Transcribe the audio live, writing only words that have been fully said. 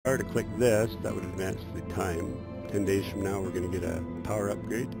I were to click this, that would advance the time. 10 days from now, we're going to get a power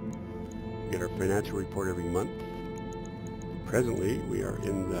upgrade. We get our financial report every month. Presently, we are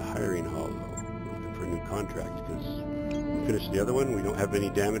in the hiring hall, though. We're looking for a new contract because we finished the other one. We don't have any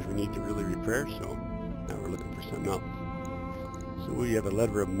damage we need to really repair, so now we're looking for something else. So we have a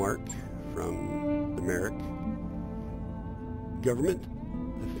letter of marque from the Merrick government.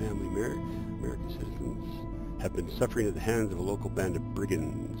 The family Merrick, American citizens, have been suffering at the hands of a local band of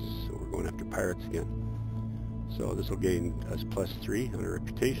brigands. So we're going after pirates again. So this will gain us +3 on our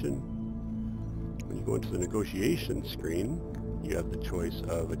reputation. When you go into the negotiation screen, you have the choice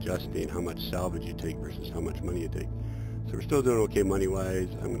of adjusting how much salvage you take versus how much money you take. So we're still doing okay money-wise.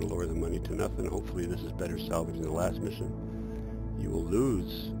 I'm going to lower the money to nothing. Hopefully this is better salvage than the last mission. You will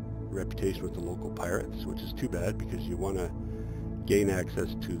lose reputation with the local pirates, which is too bad because you want to gain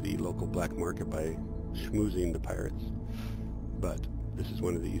access to the local black market by schmoozing the pirates. But this is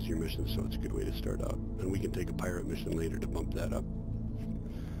one of the easier missions, so it's a good way to start out. And we can take a pirate mission later to bump that up.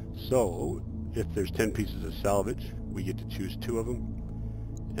 So if there's 10 pieces of salvage, we get to choose 2 of them,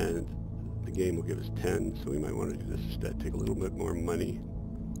 and the game will give us 10, so we might want to do this instead. Take a little bit more money.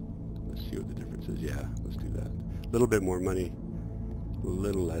 Let's see what the difference is. Yeah, let's do that. A little bit more money, a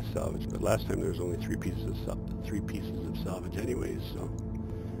little less salvage, but last time there was only 3 pieces of salvage anyways, so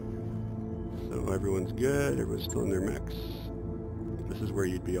everyone's good, everyone's still in their mechs. This is where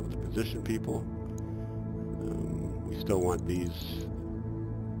you'd be able to position people. We still want these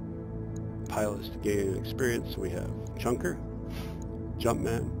pilots to gain experience, so we have Chunker,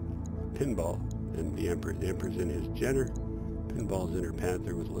 Jumpman, Pinball, and the Emperor. The Emperor's in his Jenner, Pinball's in her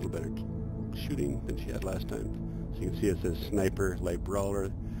Panther with a little better shooting than she had last time. So you can see it says Sniper, Light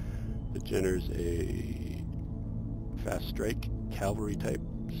Brawler. The Jenner's a fast strike, cavalry type.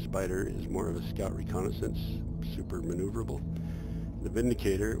 S.P.I.D.E.R is more of a scout reconnaissance, super maneuverable. The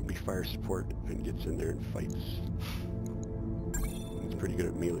Vindicator will be fire support and gets in there and fights. It's pretty good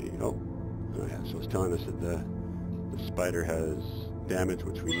at melee. Oh yeah, so it's telling us that the S.P.I.D.E.R has damage,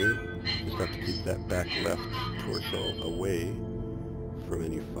 which we knew. Just have to keep that back left torso away from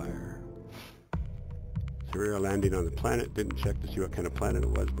any fire. So we are landing on the planet. Didn't check to see what kind of planet it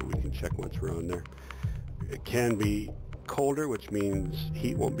was, but we can check once we're on there. It can be colder, which means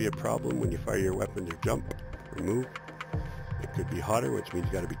heat won't be a problem when you fire your weapons or jump or move. It could be hotter, which means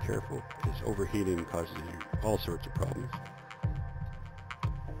you got to be careful because overheating causes you all sorts of problems.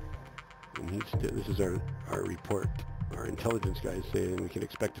 And this is our report. Our intelligence guy is saying we can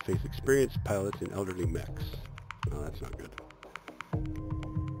expect to face experienced pilots in elderly mechs. Well, that's not good.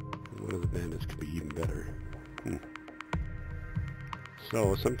 One of the bandits could be even better.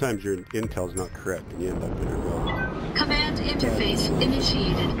 So sometimes your intel's not correct and you end up in a row. Command interface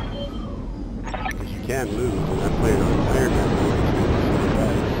initiated. Because you can lose, and I'm playing on Iron Man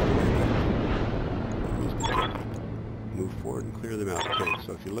mode, move forward and clear them out. Okay,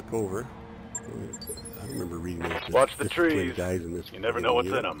 so if you look over, I don't remember reading this. Watch the trees. Guys in this you never know what's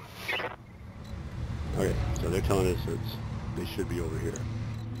in them. Okay, so they're telling us that they should be over here.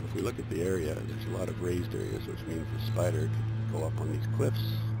 If we look at the area, there's a lot of raised areas, which means the S.P.I.D.E.R could go up on these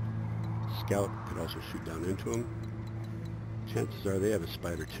cliffs. Scout could also shoot down into them. Chances are they have a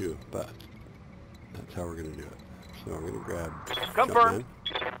S.P.I.D.E.R too, but that's how we're going to do it. So I'm going to grab Jumpman.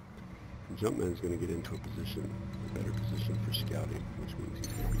 Jumpman's going to get into a position, a better position for scouting, which means he's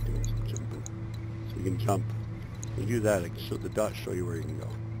going to be doing some jumping. So you can jump. When you do that, the dots show you where you can go.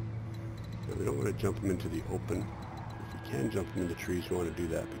 Now we don't want to jump him into the open. If you can jump him into trees, you want to do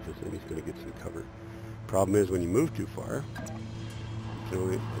that because then he's going to get some cover. Problem is when you move too far, you can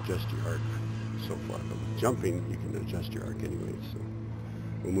only adjust your arc so far. But with jumping, you can adjust your arc anyway. So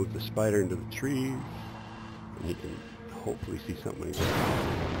we'll move the S.P.I.D.E.R into the trees, and you can hopefully see something when he's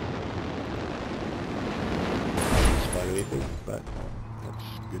spot anything, but that's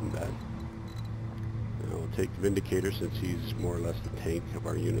good and bad. Now we'll take Vindicator since he's more or less the tank of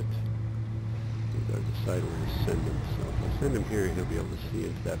our unit. We've got to decide where to send him. So if I send him here, he'll be able to see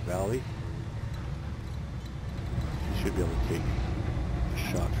into that valley. He should be able to take a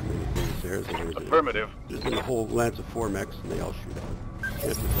shot from anything that's there. As long as affirmative. There's been a whole lance of 4 mechs, and they all shoot at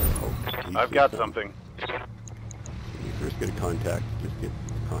him. I've got something. When you first get a contact, just get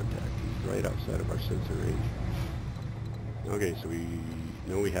the contact. He's right outside of our sensor range. Okay, so we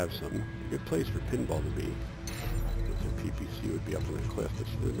know we have something. A good place for Pinball to be. Because their PPC would be up on the cliff, but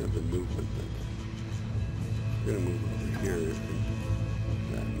she doesn't have the movement. We're going to move over here, and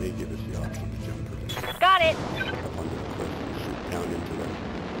that may give us the option to jump Got it! up onto the cliff and shoot down into them.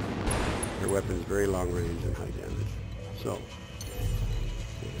 Their weapon is very long range and high damage. So,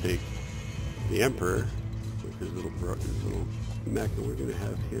 we'll take the Emperor with his little mech, and we're going to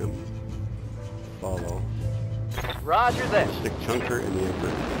have him follow. Roger that. Stick Chunker and the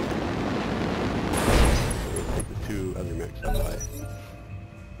Emperor together. We'll take the two other mechs up high.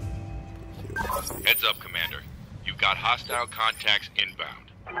 Heads up, Commander. You've got hostile contacts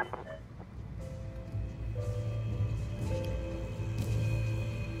inbound.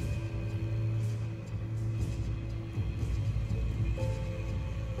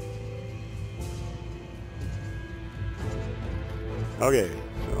 Okay,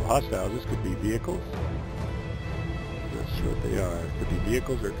 so hostiles, this could be vehicles. Not sure what they are. It could be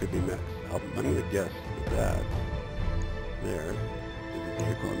vehicles or it could be mechs. I'm going to guess that there is a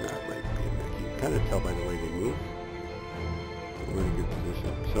vehicle and that might be a mech. You can kind of tell by the way they move. We're in a good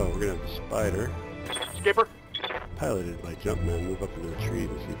position. So we're going to have the S.P.I.D.E.R. Skipper. piloted by Jumpman, move up into the trees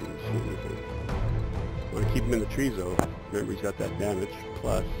and see if he can see anything. Want to keep him in the trees though. Remember he's got that damage,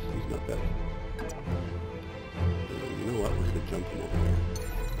 plus he's not that... You know what, we're going to jump him over there.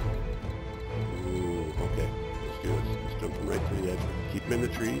 Ooh, okay. Let's do this. Let's jump him right to the edge. Keep him in the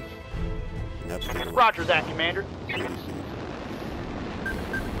trees. And have to take a look. Roger that, Commander. See what he sees.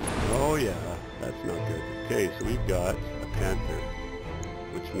 Oh yeah, that's not good. Okay, so we've got a Panther,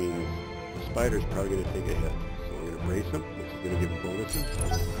 which means the S.P.I.D.E.R. is probably going to take a hit. So we're going to brace him, which is going to give him bonuses.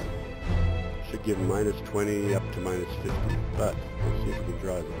 Should give him minus 20 up to minus 50, but let's see if we can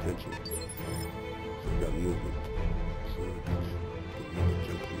draw his attention. So we've got movement. So we need to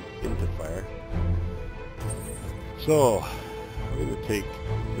jump him into fire. So we're going to take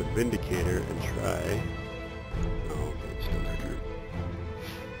the Vindicator and try... Oh, okay, it's still not good.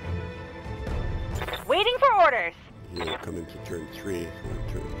 Waiting for orders. He'll come into turn 3, so we're in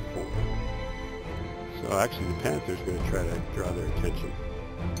turn 4. So actually the Panther's going to try to draw their attention.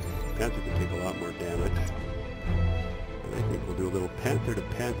 The Panther can take a lot more damage. And I think we'll do a little Panther to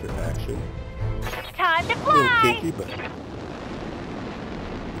Panther action. Time to A little fly. kinky, but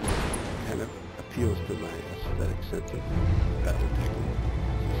kind of appeals to my aesthetic sense of BattleTech.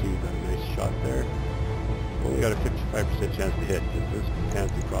 You see we've got a nice shot there. Only got a 55% chance to hit because this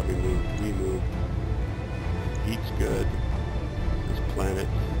Panther probably moved, we moved. Heat's good. This planet,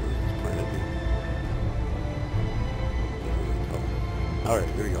 what does this planet do? Alright,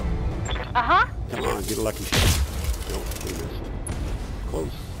 here we go. Uh-huh. Come on, get a lucky shot. Nope, we missed.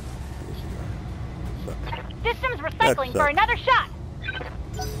 Close. Sucks. Systems recycling for another shot.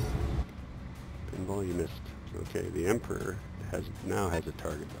 Pinball, you missed. Okay, the Emperor now has a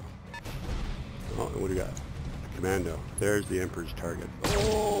target though. Oh, and what do we got? A commando. There's the Emperor's target.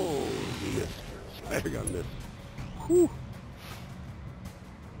 Oh, he missed. S.P.I.D.E.R. got missed. Whew.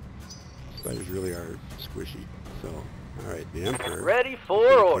 S.P.I.D.E.R.s really are squishy. So, alright, the Emperor. Ready for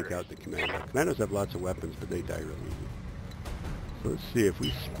take orders. out the commando. Commandos have lots of weapons, but they die really easy. So let's see, if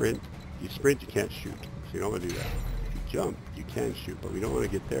we sprint, you can't shoot. So you don't want to do that. If you jump, you can shoot, but we don't want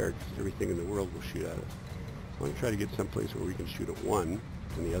to get there because everything in the world will shoot at us. I want to try to get someplace where we can shoot at one,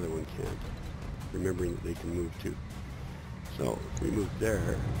 and the other one can't. Remembering that they can move too. So if we move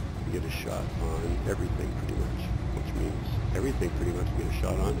there, we get a shot on everything pretty much, which means everything pretty much get a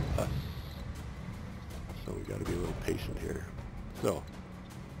shot on us. So we got to be a little patient here. So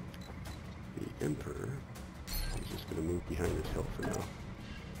the Emperor is just going to move behind this hill for now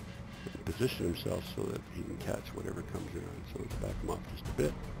and position himself so that he can catch whatever comes around. So let's back him up just a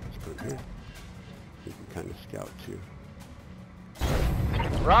bit. Let's put him here. He can kind of scout too.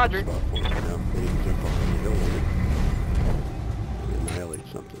 Roger. Spot for him now. Then he can jump up on the hill with it and annihilate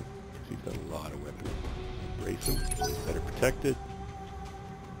something because he's got a lot of weapons. Brace him. He's better protected.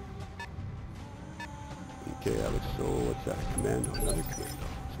 Okay, Alex, so what's that? A commando? Another commando.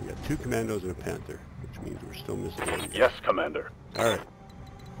 So we got two commandos and a Panther, which means we're still missing one. Yes, Commander. Alright.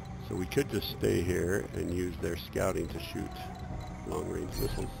 So we could just stay here and use their scouting to shoot long-range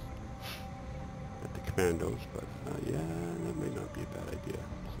missiles at the commandos, but yeah, that may not be a bad idea.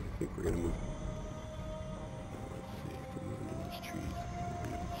 So I think we're going to move. Let's see, if we move into these trees, we'll be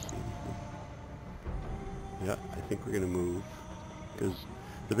able to see anything. Yeah, I think we're going to move, because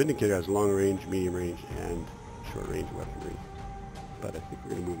the Vindicator has long range, medium range, and short range weaponry. But I think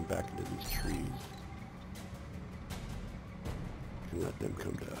we're going to move him back into these trees and let them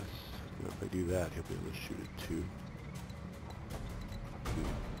come to us. Now if I do that, he'll be able to shoot it too.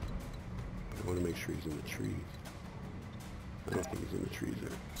 I want to make sure he's in the trees. I don't think he's in the trees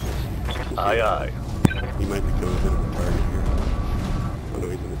there. Aye, aye. He might be coming to the target here. Oh no,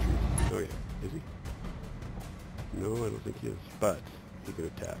 he's in the trees. Oh yeah, is he? No, I don't think he is. But he can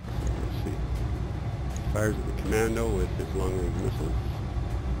attack. So let's see. Fires at the commando with his long-range missiles.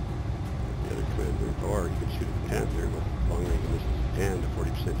 The other commander, or you can shoot at the Panther with long-range missiles and a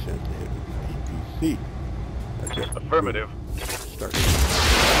 40% chance to hit with the PPC. That's it. Affirmative. start.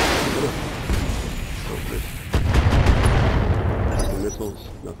 Missiles,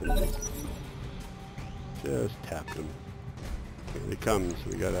 nothing. Just tapped them. Here they come, so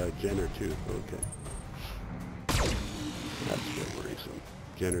we got a gen or two. Okay. That's a bit worrisome.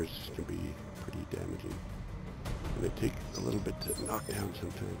 Jenners can be pretty damaging. And they take a little bit to knock down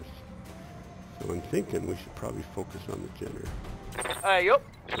sometimes. So I'm thinking we should probably focus on the Jenner. Yup.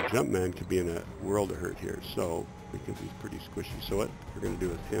 The Jumpman could be in a world of hurt here, so because he's pretty squishy. So what we're going to do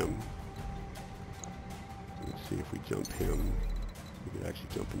with him, let's see if we jump him. We could actually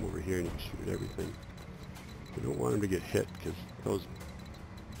jump him over here and he can shoot at everything. We don't want him to get hit because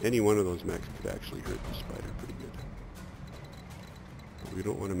any one of those mechs could actually hurt the Spider pretty good. But we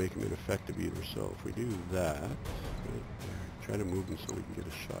don't want to make him ineffective either, so if we do that, right there, try to move him so we can get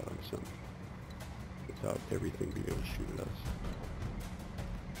a shot on something without everything being able to shoot at us.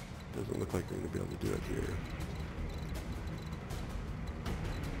 Doesn't look like we're going to be able to do it here.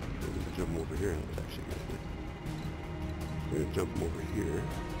 Maybe we can jump him over here, that's actually good. We're going to jump him over here.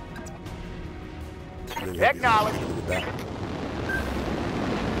 Acknowledge. As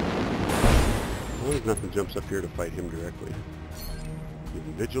long as nothing jumps up here to fight him directly. Give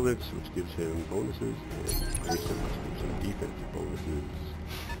him vigilance, which gives him bonuses, and wisdom, which gives him defensive bonuses.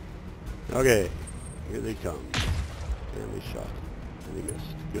 Okay, here they come. And they shot. And they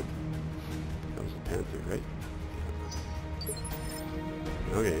missed. Good. That was a Panther, right?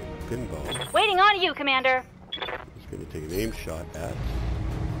 Yeah. Okay, pinball. Waiting on you, Commander. He's going to take an aim shot at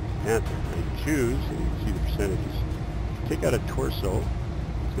Panther. Now you choose, and you can see the percentages. If you take out a torso,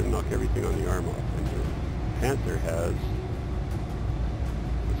 it's going to knock everything on the arm off. And the Panther has...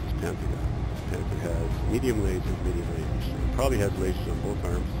 What's this Panther got? This Panther has medium lasers. So it probably has lasers on both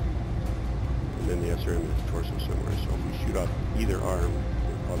arms. And then the SRM has torso somewhere. So if we shoot off either arm,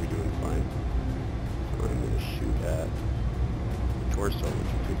 we're probably doing fine. So I'm going to shoot at the torso, which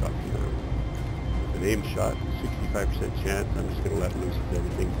will take off the arm. An aim shot, 65% chance. I'm just going to let loose with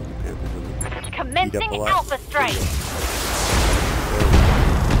everything because the Panther doesn't Commencing heat up a lot. Alpha Strike.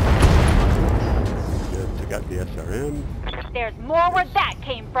 Good. Took out the SRM. There's more where that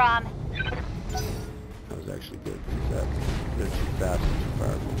came from. That was actually good because they're too fast and too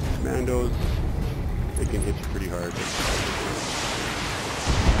powerful. Commandos, they can hit you pretty hard.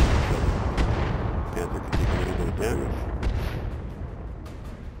 But Panther can take a little bit of damage.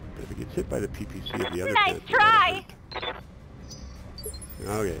 If it gets hit by the PPC of the other Nice Panther, try!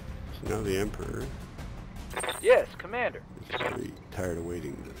 Okay, so now the Emperor Yes, Commander. is probably tired of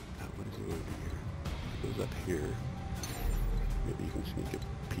waiting. What does he want to do here? He goes up here. Maybe you can sneak a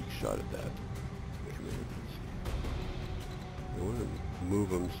peek shot at that. Commander, let's see. I want to move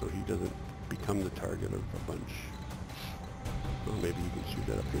him so he doesn't become the target of a bunch. Oh, maybe you can shoot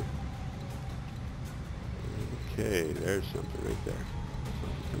that up here. Okay, there's something right there.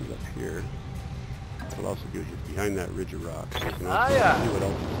 Comes up here. What else will do? He's behind that ridge of rock. So we can also see what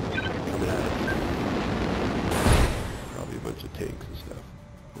else is coming at us. Probably a bunch of tanks and stuff.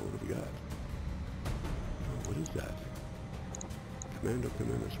 Oh, what have we got? Oh, what is that? Commando. So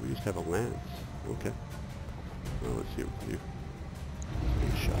we used to have a lance. Okay. Well, let's see what we can do. Let's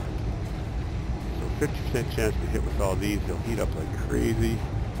take a shot. So 50% chance to hit with all these. They'll heat up like crazy.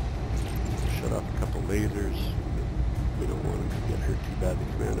 Shut off a couple lasers. We don't want him to get hurt too bad. The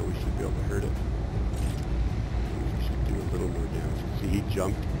Commando, we should be able to hurt it. We should do a little more damage. See, he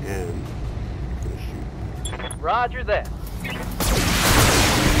jumped and he's going to shoot. Roger that.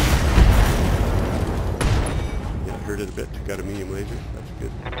 Yeah, hurt it a bit. Took out a medium laser. That's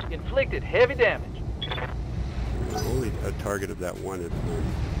good. Inflicted heavy damage. We're only a target of that one at the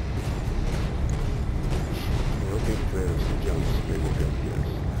moment. I don't think the Commandos can jump. They won't be able to get us.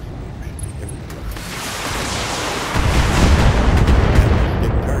 We should take everything else.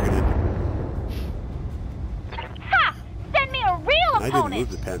 Targeted. Ha! Send me a real I opponent! didn't move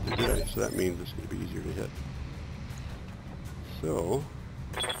the Panther, did I? So that means it's going to be easier to hit. So,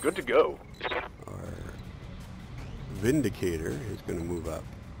 Good to go. our Vindicator is going to move up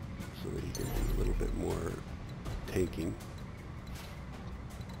so that he can do a little bit more tanking.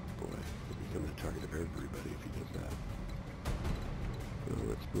 Boy, he'll become the target of everybody if he does that. So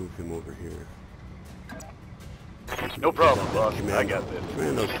let's move him over here. No problem, boss. I got this.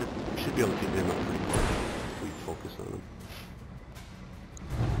 Commandos should be able to keep them up pretty quick if we focus on them.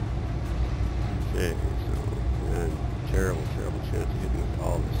 Okay, so, man, terrible chance of hitting with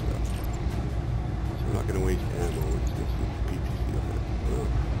all this stuff. So we're not going to waste ammo. We're just going to see the PPC on it. Well,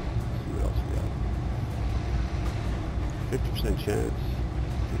 let's see what else we got. 50% chance,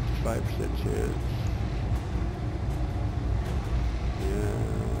 55% chance. Yeah,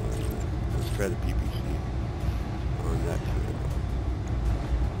 let's try the PPC on that Commando.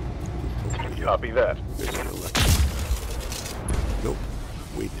 Copy that. Nope,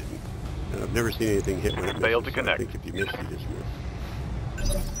 we didn't. And I've never seen anything hit when it misses. Failed to so connect. I think if you miss, you just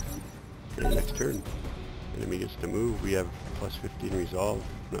miss. Okay, next turn. Enemy gets to move. We have plus 15 resolve.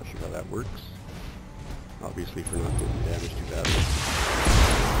 Not sure how that works. Obviously for not doing damage to battle.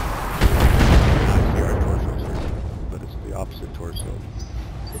 I see our torsos here, but it's the opposite torso.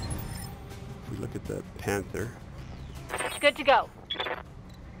 If we look at the Panther, Good to go.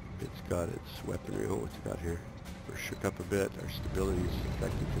 it's got its weaponry. Oh, what's it got here? We're shook up a bit. Our stability is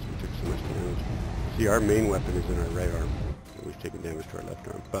affected because we took so much damage. See, our main weapon is in our right arm. And we've taken damage to our left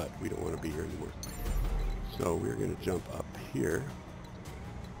arm, but we don't want to be here anymore. So we're going to jump up here.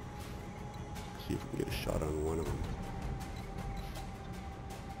 See if we can get a shot on one of them.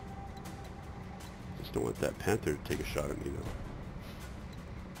 Just don't want that Panther to take a shot at me though.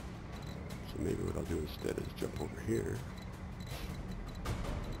 So maybe what I'll do instead is jump over here.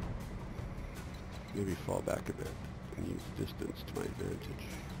 Maybe fall back a bit and use distance to my advantage.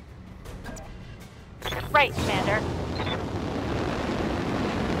 Right, Commander.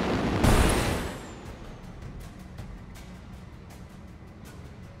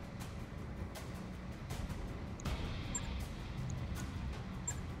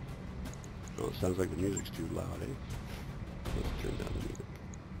 Oh, it sounds like the music's too loud, eh? Let's turn down the music.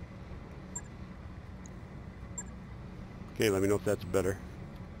 Okay, let me know if that's better.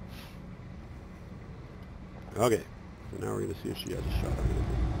 Okay, so now we're going to see if she has a shot on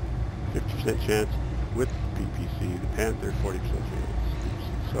anything. 50% chance with the PPC, the Panther 40%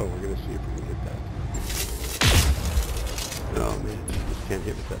 chance. So we're going to see if we can hit that. Oh man, she just can't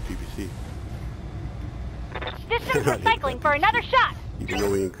hit with that PPC. Systems recycling for another shot. Even though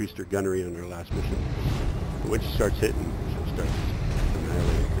we increased her gunnery on our last mission. But when she starts hitting, she'll start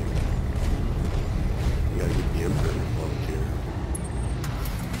annihilating things. We gotta get the Emperor involved here.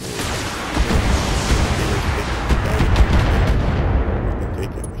 We can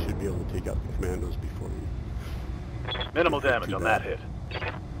take it. We should be able to take out the commandos before we... Minimal damage on that hit.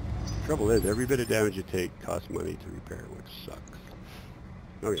 Trouble is, every bit of damage you take costs money to repair, which sucks.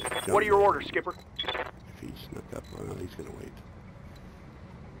 Okay. What are your orders, Skipper? If he snuck up, well, he's gonna wait.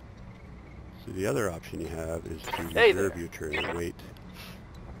 So the other option you have is to reserve your turn and wait.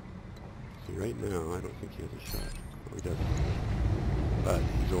 See, right now, I don't think he has a shot. Oh, he doesn't. But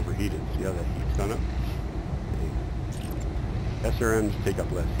he's overheated. See how that heat's gone up? Okay. SRMs take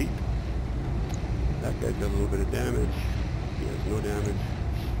up less heat. That guy's got a little bit of damage. He has no damage.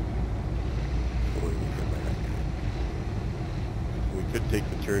 Oh, he gets hit by that guy. We could take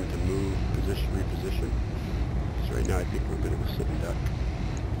the turn to move, position, reposition. So right now I think we're a bit of a sitting duck.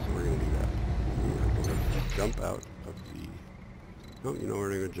 So we're going to do that. We are going to jump out of the... No, you know we're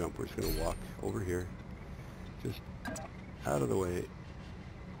not going to jump. We're just going to walk over here. Just out of the way.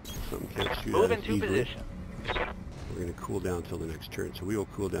 Something can't shoot Move at us into easily. position. We're going to cool down till the next turn. So we will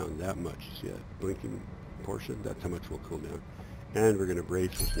cool down that much. See that blinking portion? That's how much we'll cool down. And we're going to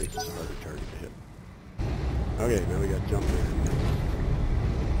brace, which makes us a harder target to hit. Okay, now we got Jumpman next.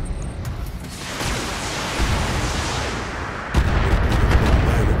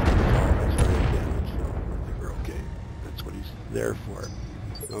 There for it.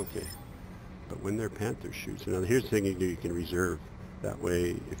 Okay. But when their Panther shoots, now here's the thing you can do, you can reserve. That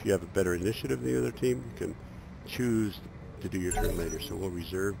way, if you have a better initiative than the other team, you can choose to do your turn later. So we'll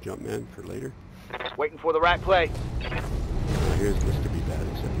reserve Jumpman for later. Waiting for the right play. Here's this to be bad,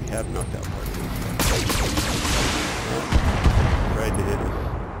 except we have knocked out part of this. Tried to hit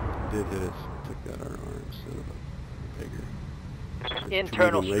us. Did hit us. Took out our arm, son of a beggar. There's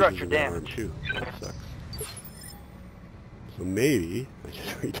Internal 2 even structure lasers in our arm, damage. too. That sucks. So maybe I should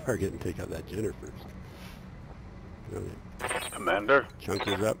retarget and take out that Jenner first. Okay. Commander,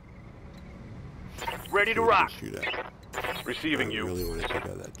 Chunkers up. ready to See what we rock. can shoot at. Receiving I you. really want to take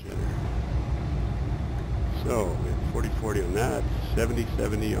out that Jenner. So, we have 40-40 on that,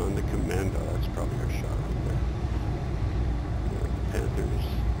 70-70 on the Commando. That's probably our shot right there. The Panthers.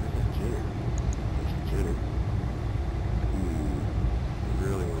 Where's that Jenner? Where's the Jenner? I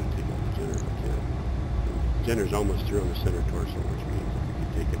really want to take out the Jenner if I can. And Jenner's almost through on the center torso, which means if we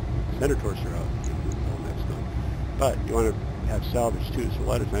could take it, center torso out, we can move all next time. But you want to have salvage too, so a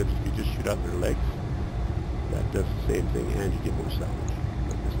lot of times if you just shoot out their legs, that does the same thing and you get more salvage.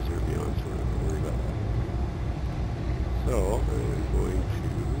 But this is early on, so we're not going to worry about that. So I'm going to, I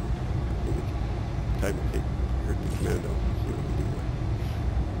think it's time to take her to Commando and see what we do there.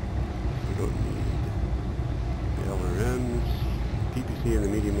 We don't need the LRMs. PPC and the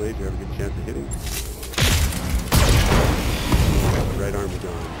medium laser have a good chance of hitting. The right arm is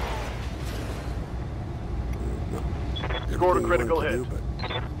gone. Scored a critical hit. But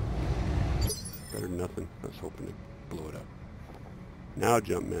nothing. I was hoping to blow it up. Now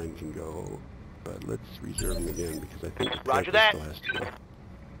Jumpman can go, but let's reserve him again because I think the Roger Panther that. still has to go.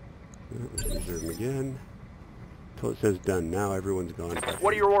 Yeah, let's reserve him again. Until it says done. Now everyone's gone.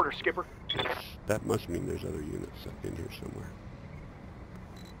 What are your orders, Skipper? That must mean there's other units up in here somewhere.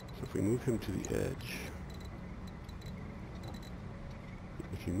 So if we move him to the edge,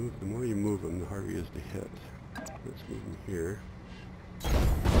 if you move, the more you move him, the harder he is to hit. Let's move him here. See if we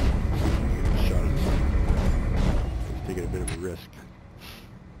can get a shot on him. He's taking a bit of a risk,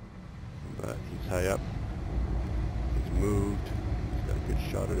 but he's high up. He's moved. He's got a good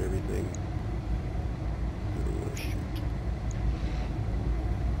shot on everything. I don't want to shoot.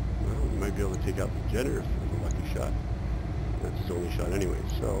 Well, we might be able to take out the Jenner if it's a lucky shot. That's his only shot anyway,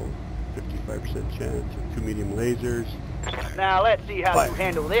 so 55% chance. 2 medium lasers. Now let's see how Fire. you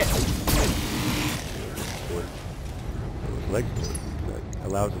handle this. That was leg going. That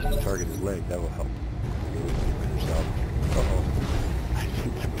allows us to target his leg. That will help. And then we can get better salvage. Uh-oh. I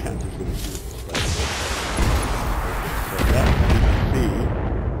think the Panther's going to shoot the spider. So that, you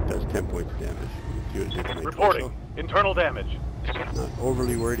can see, does 10 points of damage. You can see what it did to my Reporting. torso. Internal damage. Not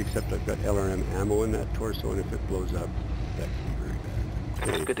overly worried, except I've got LRM ammo in that torso, and if it blows up, that could be very bad.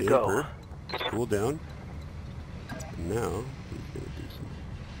 Okay, Good to the go. Emperor is cooled down. And now, he's going to do some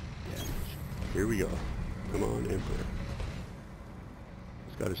damage. Here we go. Come on, Emperor.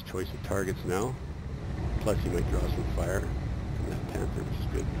 He's got his choice of targets now. Plus, he might draw some fire from that Panther, which is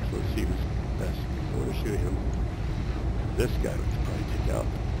good. So let's see who's best. I want to shoot him. This guy we should probably take out.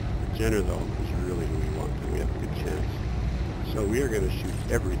 The Jenner, though, is really who we want, and we have a good chance. So we are going to shoot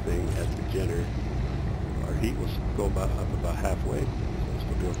everything at the Jenner. Our heat will go up about halfway, so it'll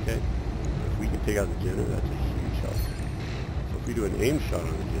still be okay. But if we can take out the Jenner, that's a huge help. So if we do an aim shot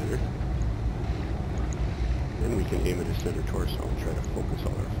on the Jenner, then we can aim at his center torso and try to focus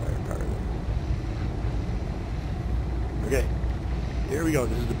all our firepower there. Okay, here we go.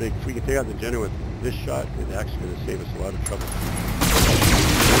 This is the big. If we can take out the Jenner with this shot, it's actually going to save us a lot of trouble.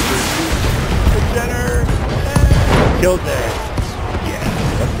 The Jenner! Killed that. Yeah,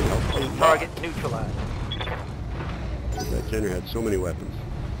 that's going to help. Target neutralized. That Jenner had so many weapons.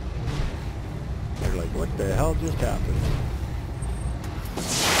 They're like, what the hell just happened?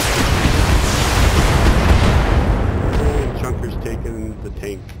 And Chunker's taking the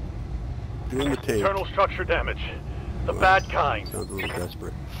tank. Doing the tank. Internal structure damage. The Wow, bad kind. Sounds a little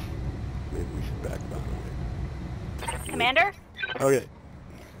desperate. Maybe we should back down away. Commander? Okay.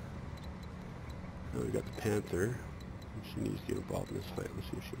 Now we got the Panther. She needs to get involved in this fight. Let's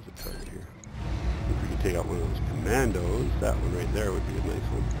see if she has a target here. If we can take out one of those commandos, that one right there would be a nice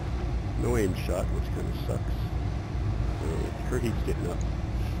one. No aim shot, which kind of sucks. Her heat's getting up.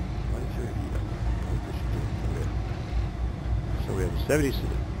 Why is her heat up? Probably because she jumped. Okay. So we have a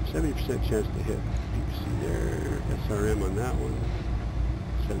 70% chance to hit. You can see there, SRM on that one.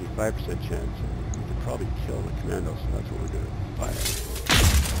 75% chance. We could probably kill the commando, so that's what we're going to fire.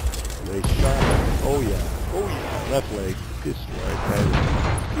 Nice shot. Oh yeah. Oh yeah. Left leg destroyed.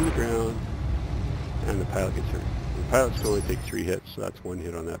 Pilot to the ground. And the pilot gets hurt. The pilot's going to only take 3 hits, so that's 1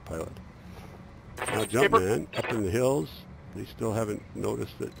 hit on that pilot. Now Jumpman, up in the hills. They still haven't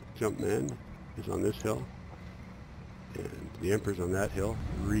noticed that Jumpman is on this hill. And the Emperor's on that hill,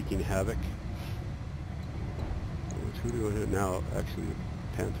 wreaking havoc. Who do I hit now? Actually, the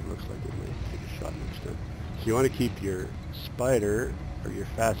Panther looks like it might take a shot next time. So you want to keep your Spider or your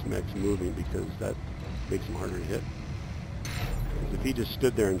fast mechs moving because that makes them harder to hit. Because if he just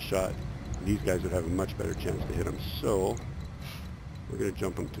stood there and shot, these guys would have a much better chance to hit him. So we're going to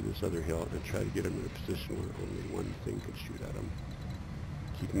jump him to this other hill and try to get him in a position where only one thing can shoot at him.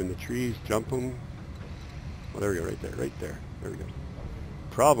 Keep him in the trees, jump him. Oh, there we go, right there. There we go.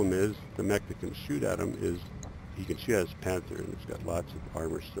 Problem is, the mech that can shoot at him is, he can shoot at his Panther, and it's got lots of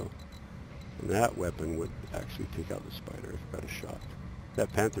armor still. And that weapon would actually take out the Spider if it got a shot.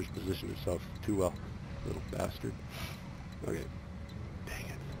 That Panther's positioned itself too well, little bastard. Okay, dang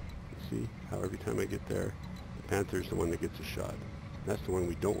it. You see how every time I get there, the Panther's the one that gets a shot. That's the one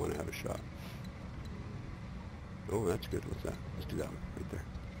we don't want to have a shot. Oh, that's good. What's that? Let's do that one right there.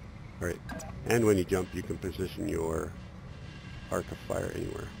 All right. And when you jump, you can position your arc of fire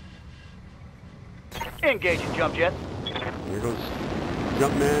anywhere. Engaging jump jet. Here goes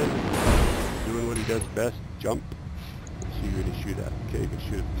Jumpman, doing what he does best, jump. See who to shoot at. Okay, you can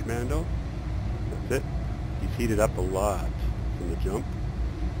shoot at the commando. That's it. He's heated up a lot from the jump,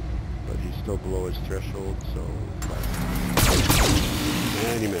 but he's still below his threshold, so...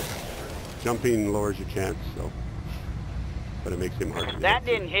 And he missed. Jumping lowers your chance, so... But it makes him harder to hit. That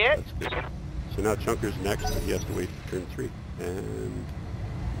didn't hit. That's good. So now Chunker's next, but he has to wait for turn 3. And...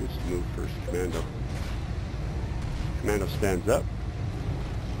 good us to move first. Commando. Commando stands up.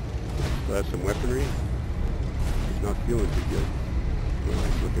 Still has some weaponry. He's not feeling too good. Oh,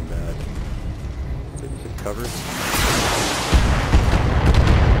 he's looking bad. Getting some cover.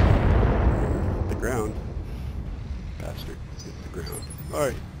 Hit the ground. Bastard. Hit the ground.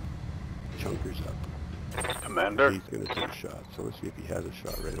 Alright. Chunker's up. Commander. He's going to take a shot. So let's see if he has a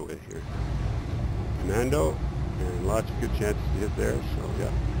shot right away here. Commando. And lots of good chances to hit there. So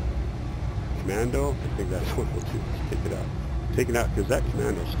yeah. Commando. I think that's what we'll do. Let's take it out. Take it out because that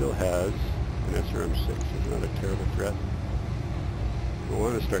Commando still has an SRM-6. It's not a terrible threat. I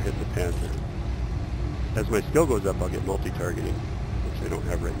want to start hitting the Panther. As my skill goes up, I'll get multi-targeting, which I don't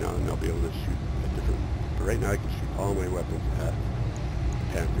have right now, and I'll be able to shoot at different... But right now I can shoot all my weapons at the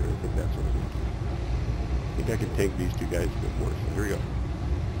Panther. I think that's what I'm going to do. I think I can tank these two guys a bit more. So here we go.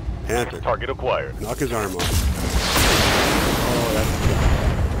 Panther. Target acquired. Knock his arm off. Oh, that's...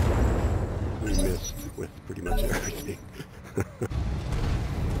 We missed with pretty much everything.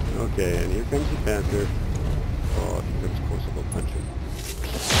 Okay, and here comes the Panther. Oh, if he comes close, I'll punch him.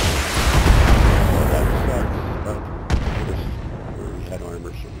 Oh, that sucks, but we had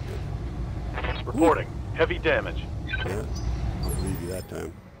armor, so we did. Reporting. Heavy damage. Yeah, I'll believe you that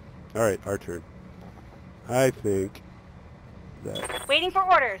time. Alright, our turn. I think that Waiting for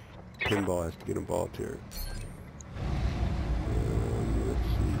orders. Pinball has to get involved here. Let's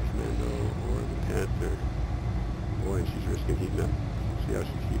see, Commando or the Panther. Boy, and she's risking heating up. See how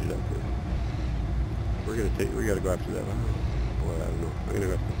she's heated up here. We gotta go after that one. Boy, I don't know. I'm gonna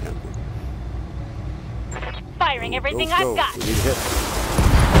go after the Panther. Firing everything Go. I've got. We need a hit.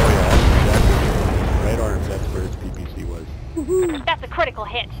 Oh yeah, that's exactly right arm. That's where his PPC was. That's a critical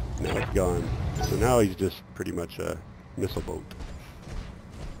hit. Now it's gone. So now he's just pretty much a missile boat.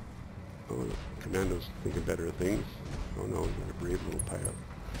 Oh, the Commando's thinking better of things. Oh no, he's got a brave little pilot.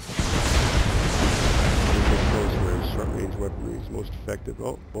 Close where his short-range weaponry is most effective.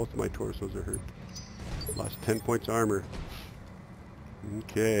 Oh, both of my torsos are hurt. Lost 10 points armor.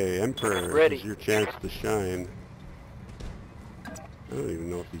 Okay, Emperor, Ready. this is your chance to shine. I don't even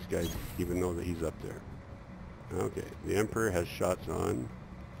know if these guys even know that he's up there. Okay, the Emperor has shots on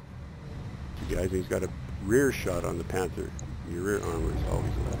two guys, and he's got a rear shot on the Panther. Your rear armor is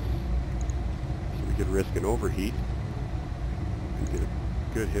always less. So we could risk an overheat and get a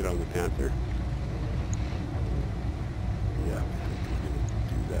good hit on the Panther. Yeah, I think we're going to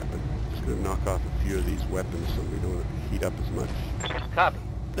do that, but just going to knock off a few of these weapons so we don't heat up as much. Copy.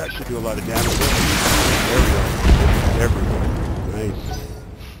 That should do a lot of damage. There we go. Nice.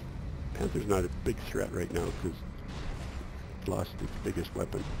 Panther's not a big threat right now because it lost its biggest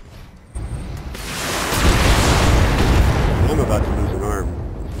weapon. I'm about to lose an arm.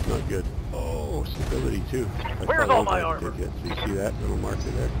 This is not good. Oh, stability too. Where's all my armor? So you see that little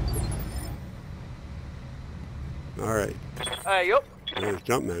marker there? Alright. Yup. There's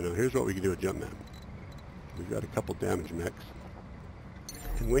Jumpman. Now here's what we can do with Jumpman. We've got a couple damage mechs.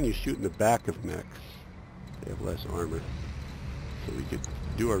 And when you shoot in the back of mechs, they have less armor. So we could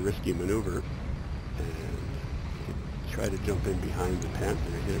do our risky maneuver and try to jump in behind the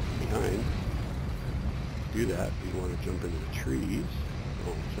Panther and hit it from behind. To do that, we want to jump into the trees.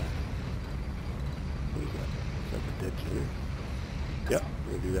 Oh, what's that? What is that? Is that the dead center? Yep,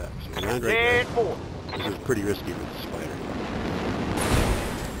 we're going to do that. So we land right there. 10-4. This is pretty risky with the spider.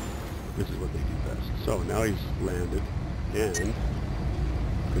 This is what they do best. So now he's landed, and we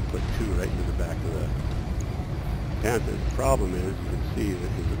can put two right into the back of the Panther. The problem is, you can see that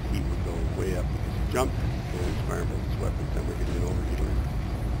his heat would go way up because he jumped and he's firing both his weapons, and we're getting an overheater.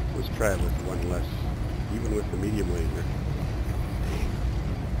 Let's try it with one less, even with the medium laser. Dang.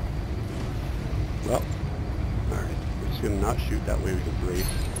 Well, alright, we're just going to not shoot, that way we can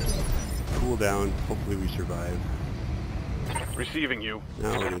brace. Cool down, hopefully we survive. Receiving you.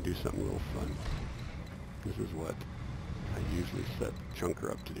 Now we're going to do something a little fun. This is what I usually set Chunker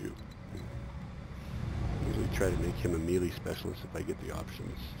up to do. I usually try to make him a melee specialist if I get the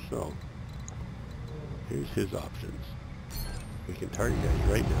options. So, here's his options. We can target guys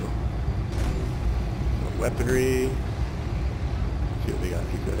right now. So weaponry. Let's see what they got.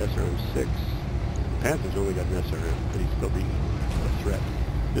 He's got SRM-6. Panther's only got an SRM, but he's still being a threat.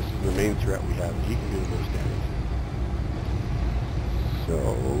 This is the main threat we have. He can do the most damage. So,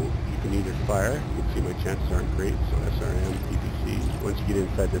 you can either fire. You can see my chances aren't great. So SRM, PPC. Once you get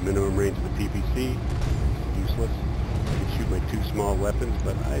inside the minimum range of the PPC, useless. I can shoot my two small weapons,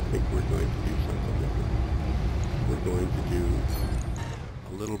 but I think we're going to do something different. We're going to do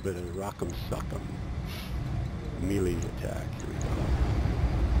a little bit of rock'em sock'em melee attack. Here we go.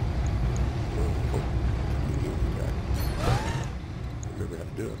 remember how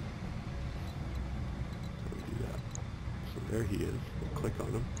to do it. How do we do that? So there he is. We'll click on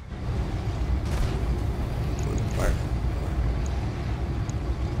him. He's on fire.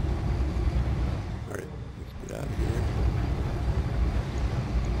 Alright, let's get out of here.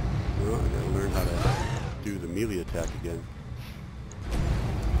 Well, I gotta learn how to do the melee attack again.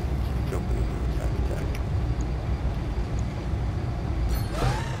 Jumping into attack.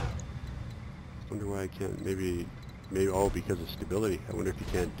 Wonder why I can't. Maybe all because of stability. I wonder if you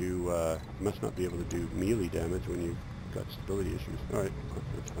can't do. You must not be able to do melee damage when you've got stability issues. All right, well,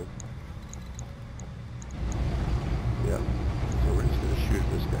 that's fine. Yeah. So we're just gonna shoot at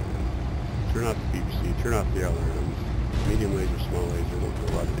this guy then. Turn off the BBC. Turn off the alarms. Medium laser, small laser won't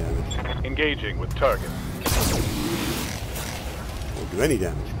do a lot of damage. Engaging with target. Won't do any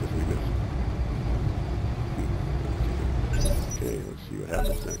damage because we missed. Okay, let's see what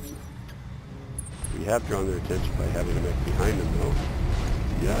happens next. We have drawn their attention by having a mech behind them, though.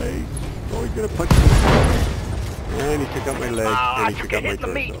 Yikes! Oh, he's gonna punch me. And he took out my leg, and he took out my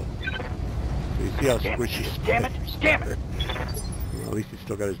torso. So you see how squishy Spider. Damn it! Well, at least he's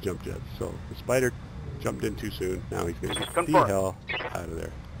still got his jump jet. So the Spider jumped in too soon. Now he's gonna get the Confirm. hell out of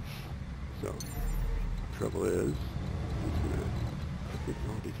there. So trouble is, he's gonna. I think,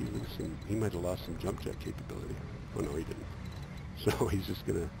 oh, did he lose some? He might have lost some jump jet capability. Oh no, he didn't. So he's just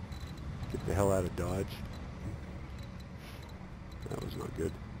gonna get the hell out of dodge. That was not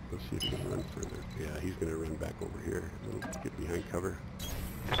good. Let's see if he can run further. Yeah, he's gonna run back over here. Get behind cover.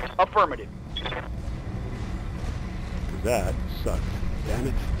 Affirmative. Cause that sucked. Damn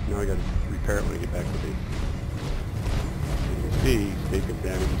it. Now I gotta repair it when I get back to base. You can see he's taking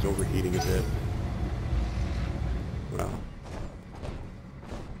damage. He's overheating a bit. Wow.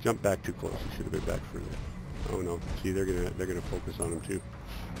 Jumped back too close. He should have been back further. Oh no. See, they're gonna focus on him too.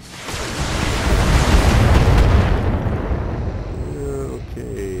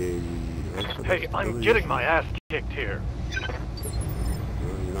 Okay. Hey, I'm getting my ass kicked here. No,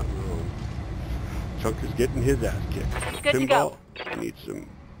 you're not wrong. Chunker's getting his ass kicked. Good to Pinball, go. I need some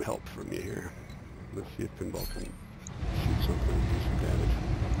help from you here. Let's see if Pinball can shoot something and do some damage.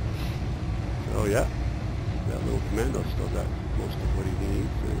 Oh yeah. That little commando still got most of what he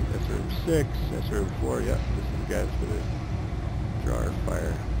needs. SRM-6, SRM-4, yeah. This is the guy that's going to draw our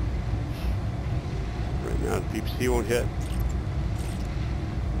fire. Right now the PPC won't hit.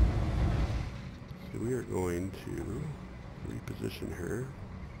 So we are going to reposition her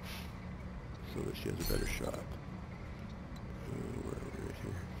so that she has a better shot. Where are we right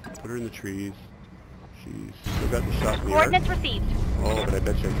here? Put her in the trees. She's still got the shot in the arc. Coordinates received. Oh, but I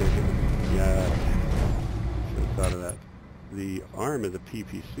bet you I can't get it. Yeah. Should have thought of that. The arm of the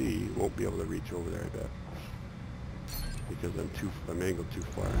PPC won't be able to reach over there, I bet. Because I'm angled too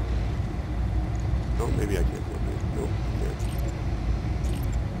far. Oh, maybe I can't. Nope, I can't.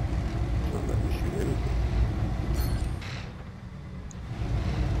 It's not letting me shoot anything.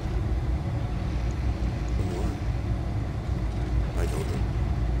 I don't know.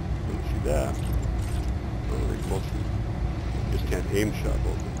 Let me shoot that. Oh, they both shoot. Just can't aim shot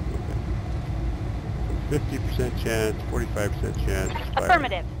both of them. 50% chance, 45% chance. Fire.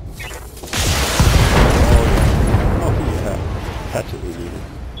 Affirmative. Oh yeah, that's what we needed.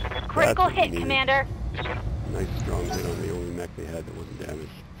 Critical hit, Commander. Nice strong hit on the only mech they had that wasn't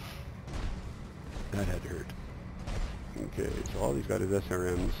damaged. That had to hurt. Okay, so all he's got is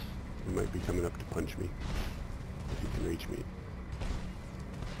SRMs. He might be coming up to punch me. If he can reach me.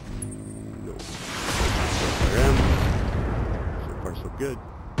 No. SRMs. So far so good.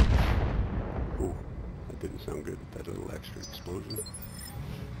 Ooh. That didn't sound good with that little extra explosion.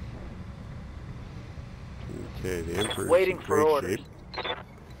 Okay, the Emperor's Waiting in for great orders. shape.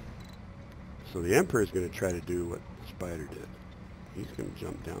 So the Emperor is going to try to do what the Spider did. He's going to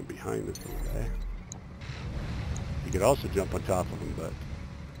jump down behind this little guy. He could also jump on top of him, but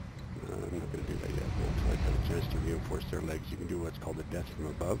I'm not going to do that yet. Until I've got a chance to reinforce their legs. You can do what's called a death from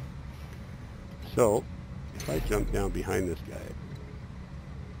above. So, if I jump down behind this guy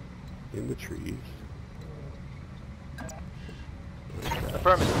in the trees,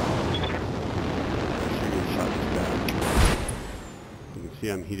 Affirmative. Shot his back. You can see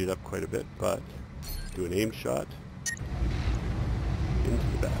I'm heated up quite a bit, but do an aim shot into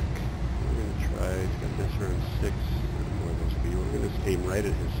the back. We're going to try, he's got an SRM-6, more of those for you. We're going to aim right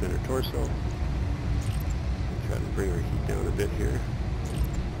at his center torso. And try to bring our heat down a bit here.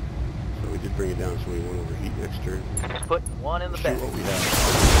 So we did bring it down so we won't overheat next turn. Put one in the Shoot back. what we have.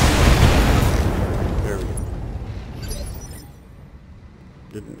 There we go.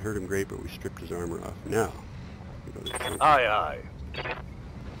 Didn't hurt him great, but we stripped his armor off. Now, we go to Aye, aye.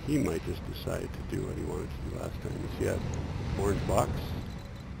 he might just decide to do what he wanted to do last time. You see that orange box?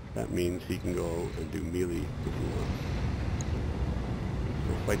 That means he can go and do melee if he wants.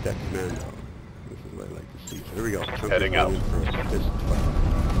 So fight that commando. This is what I like to see. So here we go. Heading out. For a fist fight.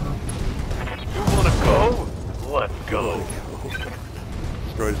 You wanna go? Let's go.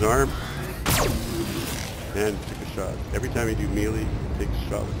 Destroyed his arm. And took a shot. Every time you do melee, it takes a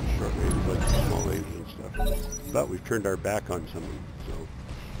shot with the short range, like the small lasers and stuff. But we've turned our back on someone, so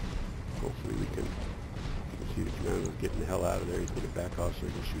hopefully we can see the commando getting the hell out of there. He's going to back off so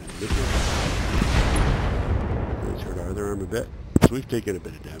he can shoot his missile. He's hurt our other arm a bit. So we've taken a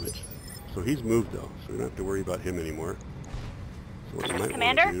bit of damage. So he's moved though, so we don't have to worry about him anymore. So what we might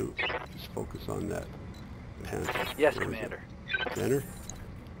want to do is focus on that Panther. Yes, Commander. Jenner?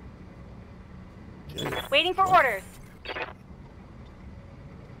 Waiting for orders.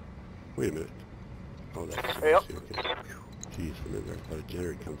 Wait a minute. Oh, that's... Yep. Okay. Jeez, for a minute there, I thought a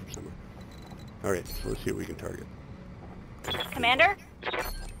Jenner had come from somewhere. Alright, so let's see what we can target. Commander? We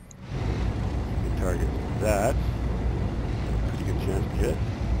can target that. Pretty good chance to hit.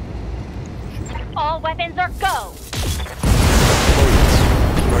 All weapons are go. Oh,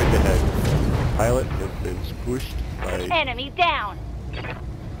 yeah. Right ahead. Pilot has been squished by... Enemy down.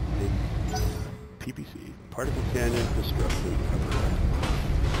 PPC, particle canyon destruction apparatus.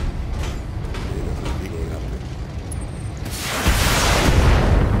 You know, he'll be going after.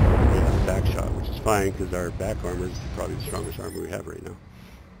 We have back shot, which is fine because our back armor is probably the strongest armor we have right now.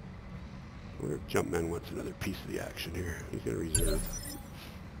 I wonder if Jumpman wants another piece of the action here. He's going to reserve.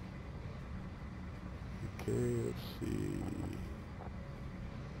 Okay, let's see.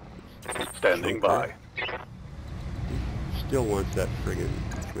 Standing by. He still wants that friggin'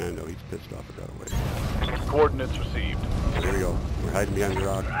 commando. He's pissed off it got away. Coordinates received. So there we go. We're hiding behind the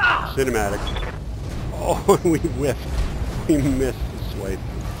rock. Cinematic. Oh, we whiffed. We missed the swipe.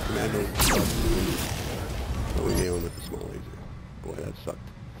 Commando. But we nailed him with the small laser. Boy, that sucked.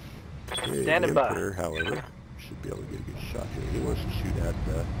 Okay, Standing by. Emporer, however, should be able to get a good shot here. He wants to shoot at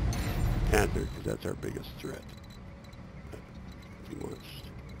the Panther because that's our biggest threat. If he wants.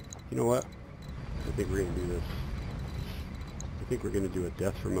 You know what? I think we're going to do this. I think we're going to do a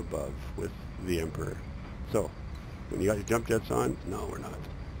death from above with the Emperor. So, when you got your jump jets on, no, we're not.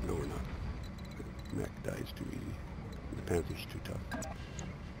 No, we're not. The mech dies too easy. The Panther's too tough.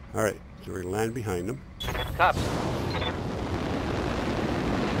 Alright, so we're going to land behind them. Copy.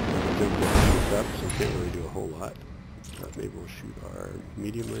 Jump jet shoots up, so we can't really do a whole lot. But maybe we'll shoot our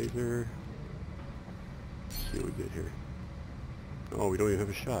medium laser. Let's see what we get here. Oh, we don't even have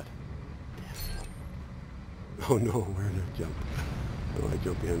a shot. Oh no, where did I jump? Oh, I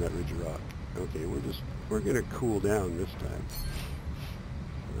jumped behind that ridge of rock. Okay, we're gonna cool down this time.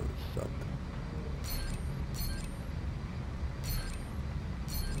 Oh, it sucked.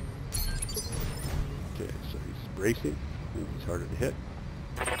 Okay, so he's bracing. He's harder to hit.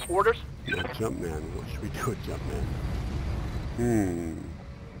 Orders? Now Jumpman. What should we do with Jumpman? There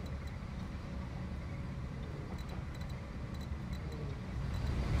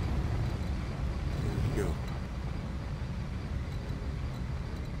you go.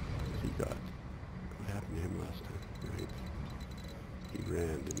 What's he got? What happened to him last time? Right. He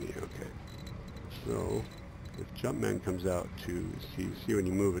ran, didn't he? Okay. So, if Jumpman comes out to see when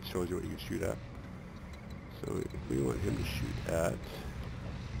you move, it shows you what you can shoot at. So if we want him to shoot at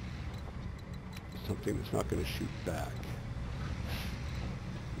something that's not going to shoot back.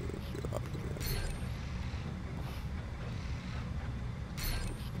 Let's see what options we have here.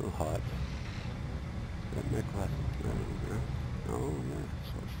 It's still hot. That mech last right on the ground. Oh yeah,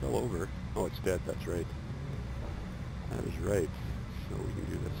 so it fell over. Oh, it's dead, that's right. That is right. So we can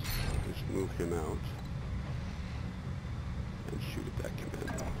do this. Just move him out and shoot at that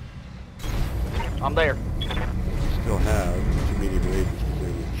commando. I'm there. Still have two medium lasers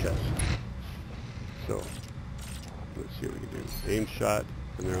in your chest. So, let's see what we can do. Aim shot,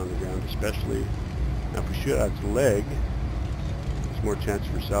 and they're on the ground especially. Now if we shoot out its leg, there's more chance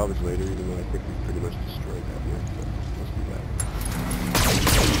for salvage later, even though I think we've pretty much destroyed that mech, so let's do that.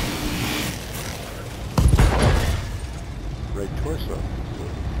 Right torso.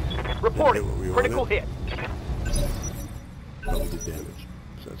 Reporting. Critical hit. But we did damage,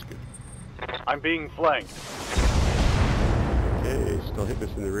 so that's good. I'm being flanked. Okay, still hitting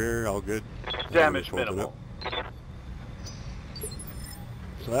us in the rear, all good. Damage minimal.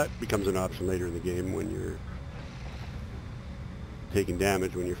 So that becomes an option later in the game when you're taking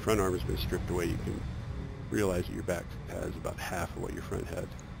damage. When your front arm has been stripped away, you can realize that your back has about half of what your front had.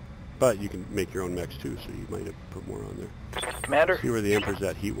 But you can make your own mechs too, so you might have put more on there. Commander? See where the Emperor's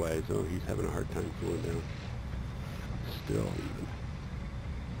at heat-wise. Oh, he's having a hard time cooling down. Still even.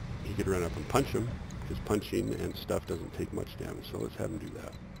 he could run up and punch him, because punching and stuff doesn't take much damage, so let's have him do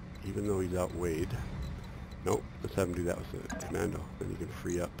that. Even though he's outweighed. Nope, let's have him do that with the commando, then he can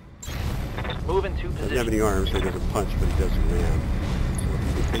free up. Move into Doesn't have position. any arms, so he doesn't punch, but he does ram. So if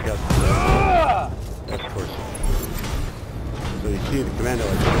you can take out that's torso. So you see the commando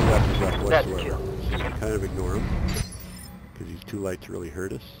has no weapons left That's whatsoever. kill. So you can kind of ignore him, because he's too light to really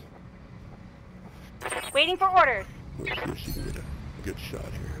hurt us. Waiting for orders. Let's see if she can get a good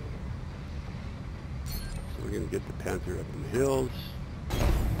shot here. So we're going to get the Panther up in the hills.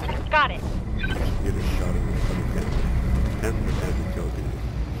 Got it. Get a shot of the other Panther. The Panther kills him.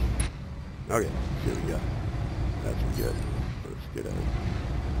 Okay, see what we got. That's what we get. Let's get a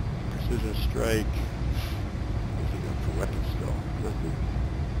precision strike. What's he got for weapons still? Nothing.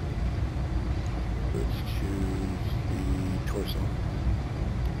 Let's choose the torso.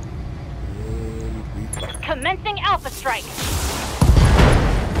 And we fire. Commencing Alpha Strike.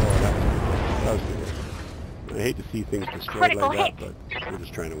 Oh, that was good. I hate to see things destroyed Critical like that, hit. but we're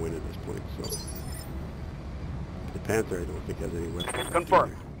just trying to win at this point, so. The Panther, I don't think has any weapons.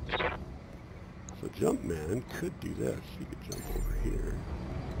 Confirm. So Jumpman could do this. He could jump over here.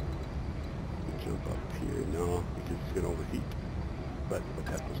 He could jump up here. No, because he's going to overheat. But what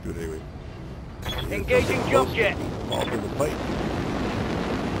the heck, let's do it anyway. Engaging jump jet. Involved in the fight.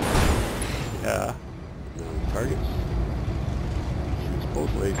 Yeah. Now he targets. Shoots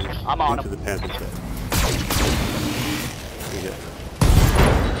both lasers I'm on into him. the Panther's head.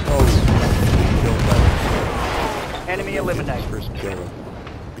 Oh, killed by Enemy eliminated. first kill of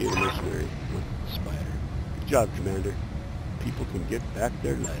being a mercenary with S.P.I.D.E.R. Good job, Commander. People can get back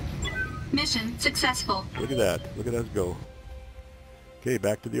their lives. Mission successful. Look at that. Look at us go. Okay,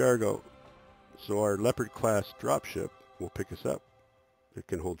 back to the Argo. So our Leopard class dropship will pick us up. It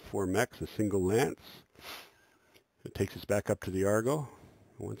can hold 4 mechs, a single lance. It takes us back up to the Argo.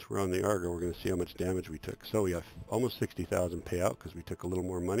 Once we're on the Argo, we're going to see how much damage we took. So we have almost 60,000 payout because we took a little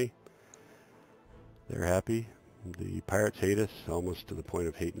more money. They're happy. The pirates hate us almost to the point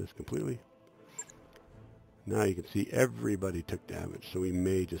of hating us completely. Now you can see everybody took damage, so we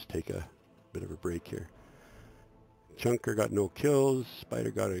may just take a bit of a break here. Chunker got no kills.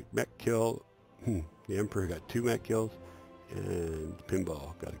 S.P.I.D.E.R got a mech kill. The Emperor got 2 mech kills. And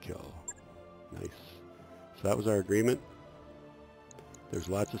Pinball got a kill. Nice. So that was our agreement. There's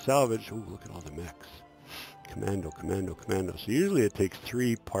lots of salvage. Oh, look at all the mechs. Commando, commando, commando. So usually it takes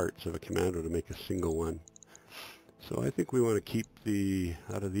 3 parts of a commando to make a single one. So I think we want to keep the,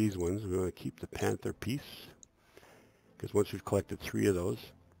 out of these ones, we want to keep the Panther piece. Because once we've collected 3 of those,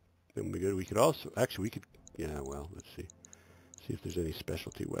 then we'll be good. We could also, actually we could, yeah, well, let's see. See if there's any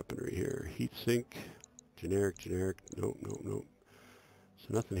specialty weaponry here. Heat sink, generic, generic, nope, nope, nope. So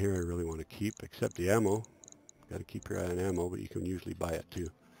nothing here I really want to keep except the ammo. Got to keep your eye on ammo, but you can usually buy it too.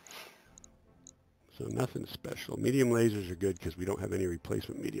 So nothing special. Medium lasers are good because we don't have any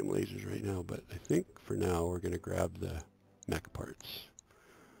replacement medium lasers right now, but I think for now we're going to grab the mech parts.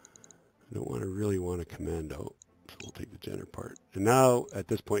 I don't really want a commando, so we'll take the Jenner part. And now, at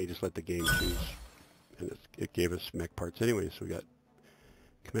this point, you just let the game choose. And it gave us mech parts anyway, so we got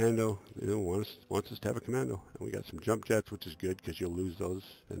commando. They don't wants us to have a commando. And we got some jump jets, which is good because you'll lose those,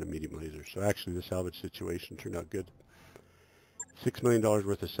 and a medium laser. So actually the salvage situation turned out good. $6 million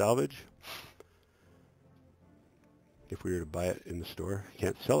worth of salvage. If we were to buy it in the store. You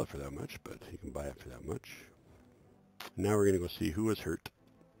can't sell it for that much, but you can buy it for that much. Now we're going to go see who was hurt.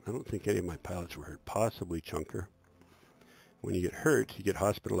 I don't think any of my pilots were hurt. Possibly Chunker. When you get hurt, you get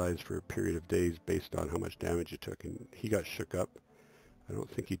hospitalized for a period of days based on how much damage you took, and he got shook up. I don't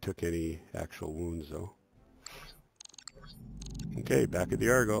think he took any actual wounds, though. Okay, back at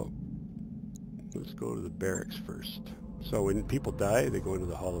the Argo. Let's go to the barracks first. So when people die, they go into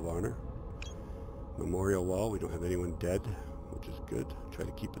the Hall of Honor. Memorial wall, we don't have anyone dead, which is good. Try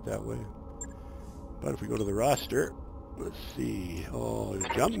to keep it that way. But if we go to the roster, let's see. Oh, the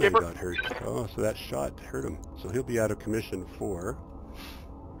Jumpman got hurt. Oh, so that shot hurt him. So he'll be out of commission for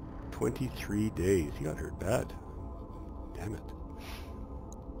 23 days. He got hurt bad. Damn it.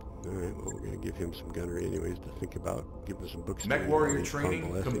 Alright, well, we're going to give him some gunnery anyways to think about. Give him some books. Mech warrior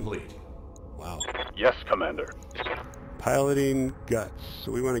training complete. Wow. Yes, Commander. Piloting guts.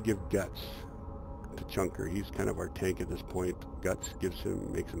 So we want to give guts to Chunker. He's kind of our tank at this point. Guts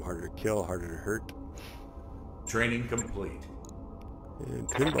makes him harder to kill, harder to hurt. Training complete. And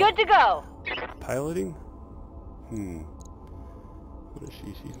Pinball. Good to go. Piloting? What is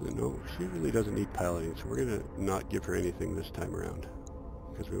she? No, she really doesn't need piloting, so we're going to not give her anything this time around.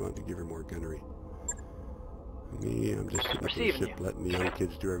 Because we want to give her more gunnery. Me, I'm just sitting up in the ship letting the young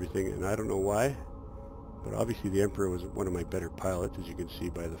kids do everything, and I don't know why, But obviously the Emperor was one of my better pilots, as you can see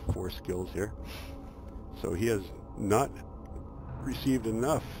by the 4 skills here. So he has not received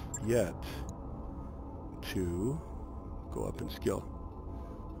enough yet to go up in skill.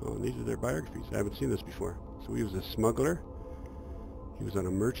 Oh, and these are their biographies. I haven't seen this before. So he was a smuggler. He was on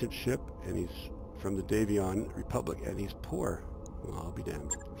a merchant ship, and he's from the Davion Republic, and he's poor. Well, I'll be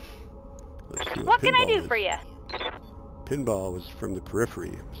damned. Let's see What can I do is. for you? Pinball was from the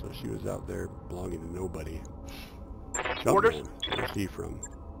periphery, so she was out there belonging to nobody. Orders? Jumpman, where's he from?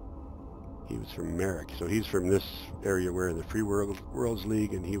 He was from Merrick, so he's from this area. We're in the Free Worlds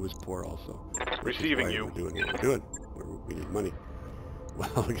League, and he was poor also. Receiving you. We're doing what we're doing. We need money.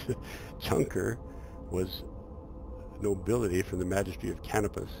 Well, Junker was nobility from the Magistracy of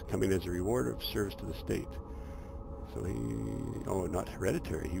Canopus, coming as a reward of service to the state. So he, oh, not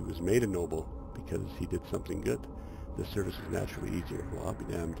hereditary, he was made a noble because he did something good. This service is naturally easier. Well, I'll be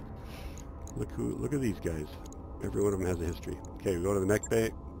damned. Look at these guys. Every one of them has a history. Okay, we go to the mech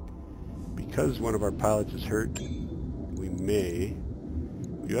bay. Because one of our pilots is hurt, we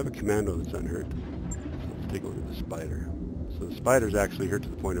do have a commando that's unhurt. So let's take a look at the S.P.I.D.E.R. So the S.P.I.D.E.R is actually hurt to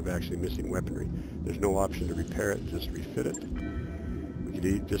the point of actually missing weaponry. There's no option to repair it, just refit it. We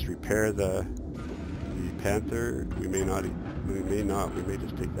could just repair the Panther. We may not. We may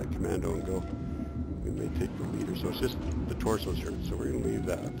just take that commando and go. We may take the leader. So it's just the torso's hurt, so we're going to leave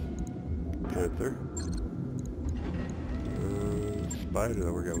that. Panther. S.P.I.D.E.R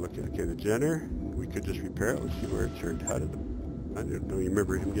that we're going to look at. Okay, the Jenner, we could just repair it. Let's see where it's hurt. How did I don't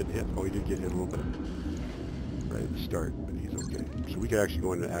remember him getting hit. Oh, he did get hit a little bit right at the start, but he's okay. So we could actually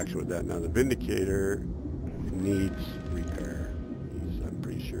go into action with that. Now the Vindicator needs repair. I'm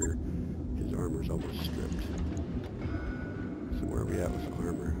pretty sure his armor's almost stripped. So where are we at with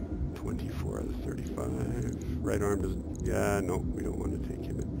armor? 24 out of 35. Right arm doesn't, yeah, no, we don't want to take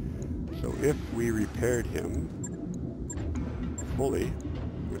him in. So if we repaired him fully,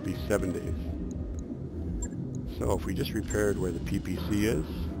 it would be 7 days. So if we just repaired where the PPC is,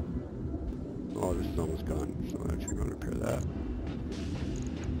 oh, this is almost gone, so actually we're going to repair that.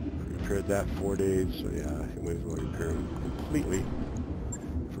 We repaired that 4 days, so yeah, you might as well repair him completely.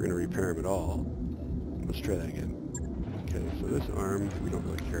 If we're going to repair him at all, let's try that again. Okay, so this arm, we don't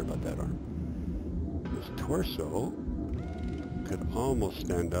really care about that arm. This torso could almost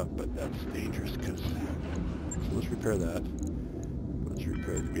stand up, but that's dangerous because, so let's repair that. Let's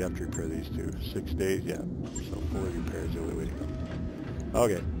repair, we have to repair these two. 6 days, yeah, so fully repair is the only way to go.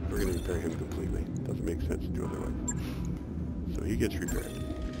 Okay, we're going to repair him completely. Doesn't make sense to do otherwise. So he gets repaired.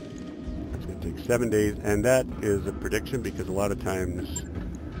 That's going to take 7 days, and that is a prediction because a lot of times,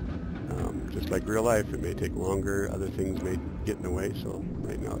 just like real life, it may take longer, other things may get in the way, so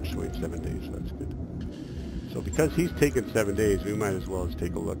right now it's showing 7 days, so that's good. So because he's taken 7 days, we might as well just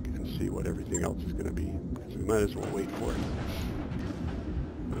take a look and see what everything else is going to be, because we might as well wait for it.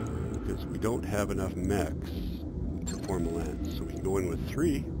 Because we don't have enough mechs to form a lance, so we can go in with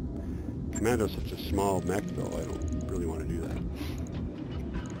 3. Commando's such a small mech, though, I don't really want to do that.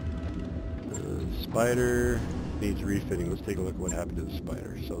 Spider needs refitting. Let's take a look at what happened to the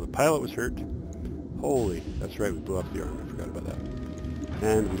Spider. So the pilot was hurt. Holy, that's right, we blew up the arm. I forgot about that.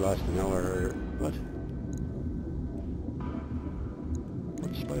 And we lost an LR. What?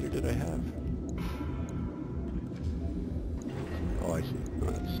 What Spider did I have? Oh, I see.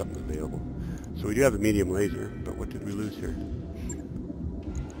 Oh, that's something available. So we do have a medium laser, but what did we lose here?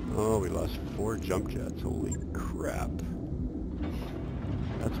 Oh, we lost 4 jump jets. Holy crap.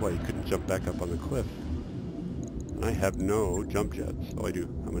 That's why you couldn't jump back up on the cliff. I have no jump jets. Oh, I do.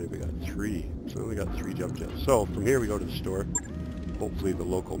 How many have we got? 3. So I only got 3 jump jets. So from here we go to the store. Hopefully the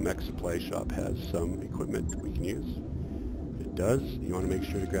local mech supply shop has some equipment that we can use. If it does, you want to make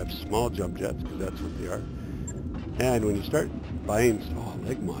sure to grab small jump jets because that's what they are. And when you start buying, oh,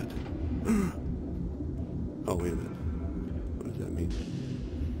 leg mod. Oh, wait a minute. What does that mean?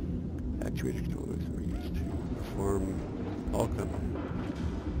 Actuator controls are used to perform all kinds of.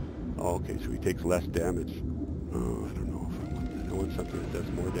 Oh, okay, so he takes less damage. Oh, I don't know if I want that. I want something that does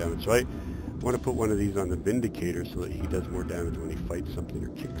more damage. So I want to put one of these on the Vindicator so that he does more damage when he fights something or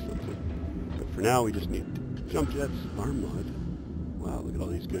kicks something. But for now, we just need jump jets, arm mod. Wow, look at all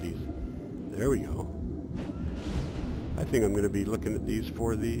these goodies. There we go. I think I'm going to be looking at these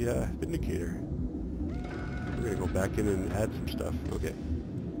for the Vindicator. We're going to go back in and add some stuff. Okay.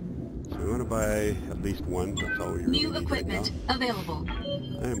 So we want to buy at least 1. That's all we really need. New equipment right available.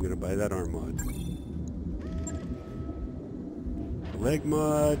 I am going to buy that arm mod. Leg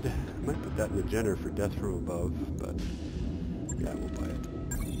mod. I might put that in the Jenner for death from above, but yeah, we'll buy it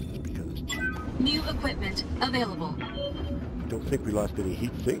just because it's cheap. New equipment available. I don't think we lost any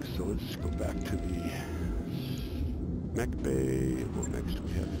heat sinks, so let's go back to the medbay. What next do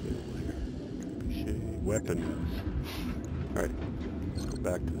we have available here? Trebuchet. Weapons. Alright, let's go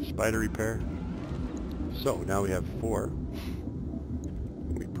back to the S.P.I.D.E.R repair. So now we have 4.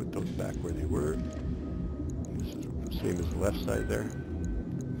 We put those back where they were. This is the same as the left side there.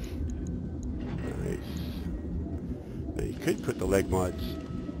 Nice. Now you could put the leg mods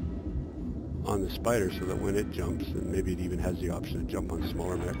on the S.P.I.D.E.R so that when it jumps, and maybe it even has the option to jump on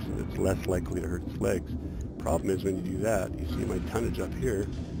smaller mechs and it's less likely to hurt its legs. Problem is when you do that, you see my tonnage up here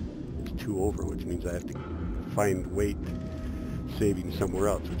is 2 over, which means I have to find weight saving somewhere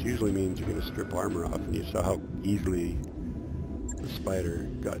else, which usually means you're going to strip armor off, and you saw how easily the S.P.I.D.E.R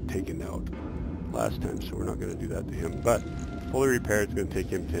got taken out last time, so we're not going to do that to him. But fully repaired, it's going to take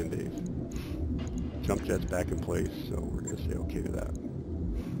him 10 days. Jump jet's back in place, so we're going to say okay to that.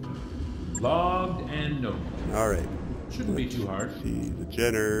 Logged and noted. Alright. Shouldn't be too hard. See the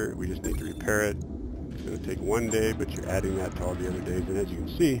Jenner, we just need to repair it. It's going to take 1 day, but you're adding that to all the other days, and as you can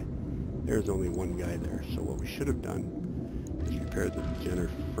see, there's only 1 guy there. So what we should have done is repair the Jenner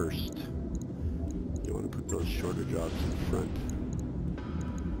first. You want to put those shorter jobs in front.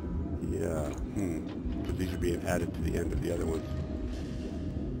 Yeah, because these are being added to the end of the other ones.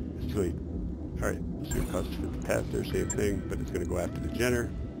 It's too late. Alright, let's see what costs for the Panther, same thing, but it's going to go after the Jenner.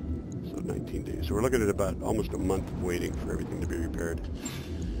 So 19 days. So we're looking at about almost a month of waiting for everything to be repaired,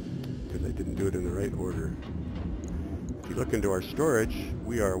 because I didn't do it in the right order. If you look into our storage,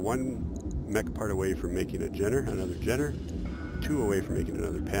 we are 1 mech part away from making a Jenner, another Jenner, 2 away from making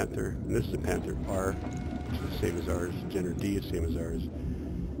another Panther, and this is a Panther R, which is the same as ours. Jenner D is the same as ours.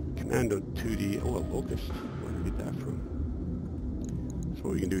 Commando 2D, oh, a Locust. Where did we get that from? So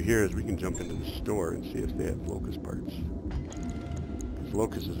what we can do here is we can jump into the store and see if they have Locust parts. Because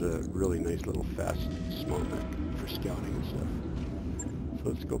Locust is a really nice little fast small mech for scouting and stuff. So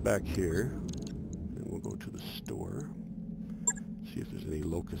let's go back here, and we'll go to the store, see if there's any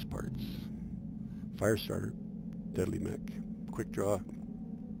Locust parts. Firestarter, deadly mech, quick draw,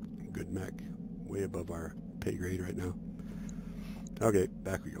 good mech, way above our pay grade right now. Okay,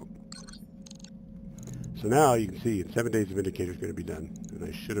 back we go. So now you can see in 7 days the Vindicator is going to be done, and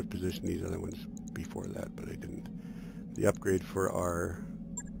I should have positioned these other ones before that, but I didn't. The upgrade for our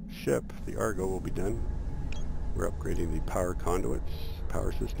ship, the Argo, will be done. We're upgrading the power conduits,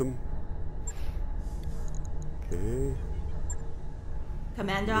 power system. Okay.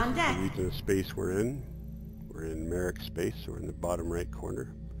 Commander on deck. The region of space we're in. We're in Merrick space, so we're in the bottom right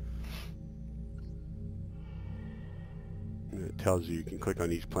corner. And it tells you can click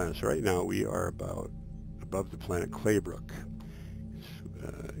on each planet. So right now we are about above the planet Claybrook. It's,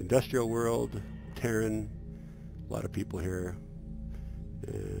 industrial world, Terran, a lot of people here,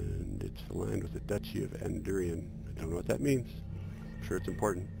 and it's aligned with the Duchy of Andurian. I don't know what that means. I'm sure it's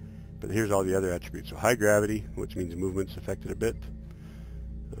important. But here's all the other attributes. So high gravity, which means movement's affected a bit.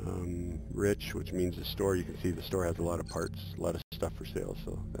 Rich, which means the store, you can see the store has a lot of parts, a lot of stuff for sale,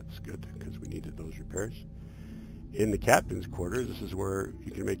 so that's good because we needed those repairs. In the captain's quarters, this is where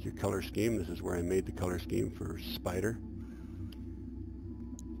you can make your color scheme. This is where I made the color scheme for S.P.I.D.E.R.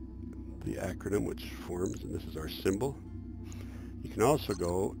 The acronym which forms, and this is our symbol. You can also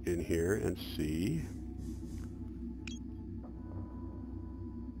go in here and see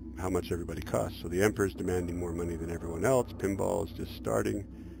how much everybody costs. So the Emperor's demanding more money than everyone else. Pinball is just starting,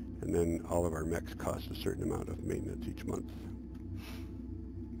 and then all of our mechs cost a certain amount of maintenance each month.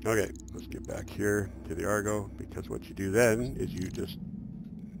 Okay, let's get back here to the Argo, because what you do then is you just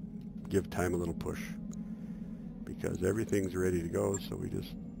give time a little push, because everything's ready to go. So we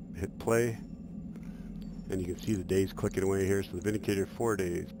just hit play, and you can see the days clicking away here. So the Vindicator 4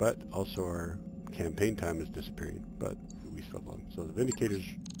 days, but also our campaign time is disappearing, but we still have one. So the Vindicator's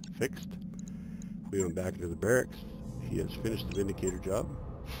fixed. We went back into the barracks. He has finished the Vindicator job.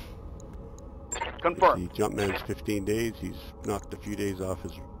 Confirm. The Jumpman's 15 days. He's knocked a few days off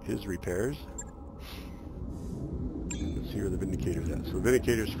his repairs. Let's see where the Vindicator's at. So the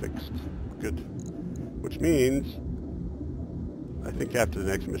Vindicator's fixed. Good. Which means, I think after the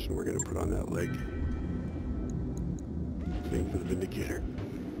next mission we're going to put on that leg thing for the Vindicator.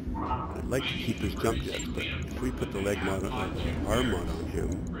 I'd like to keep his jump jets, but if we put the leg mod on, the arm mod on him,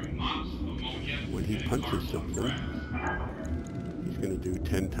 when he punches something, he's going to do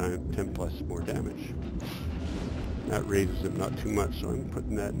 10 plus more damage. That raises him not too much, so I'm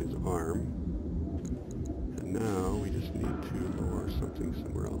putting that in his arm. And now we just need to lower something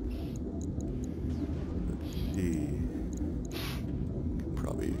somewhere else. Let's see.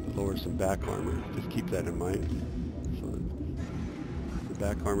 Probably lower some back armor. Just keep that in mind. So that the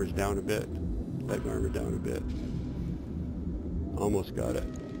back armor's down a bit, leg armor down a bit. Almost got it.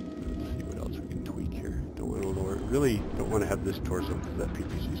 Let's see what else we can tweak here. Don't want to lower it really don't want to have this torso because that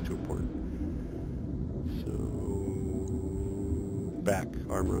PPC is too important. So, back,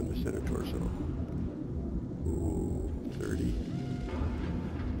 armor on the center torso. Ooh, 30.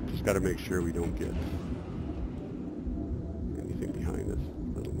 Just got to make sure we don't get anything behind us.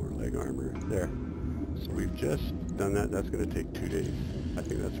 A little more leg armor. There. So we've just done that. That's going to take 2 days. I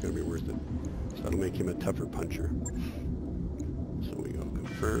think that's going to be worth it. So that'll make him a tougher puncher. So we go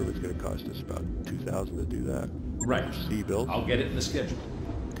confirm. It's going to cost us about $2,000 to do that. Right. C bills. I'll get it in the schedule.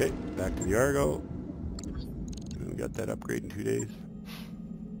 Okay, back to the Argo. And we got that upgrade in 2 days.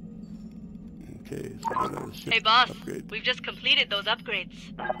 Okay, so go down to ship. Hey boss, upgrade. we've just completed those upgrades.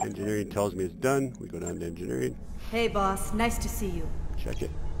 Engineering tells me it's done. We go down to engineering. Hey boss, nice to see you. Check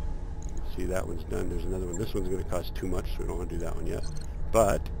it. See, that one's done. There's another one. This one's going to cost too much, so we don't want to do that one yet.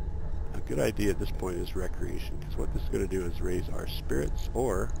 But a good idea at this point is recreation, because what this is going to do is raise our spirits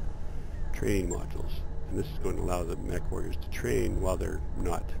or training modules. And this is going to allow the mech warriors to train while they're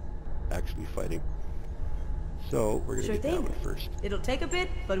not actually fighting. So we're going to get that one first. It'll take a bit,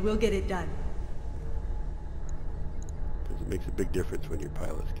 but we'll get it done. Because it makes a big difference when your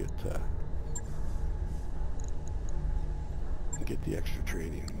pilots get the extra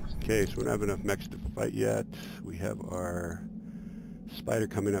training. Okay, so we don't have enough mechs to fight yet. We have our S.P.I.D.E.R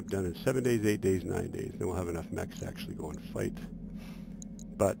coming up done in 7 days, 8 days, 9 days. Then we'll have enough mechs to actually go and fight.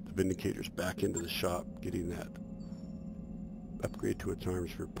 But the Vindicator's back into the shop, getting that upgrade to its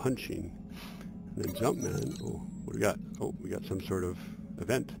arms for punching. And then Jumpman, oh, what do we got? Oh, we got some sort of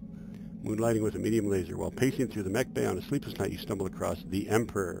event. Moonlighting with a medium laser. While pacing through the mech bay on a sleepless night, you stumble across the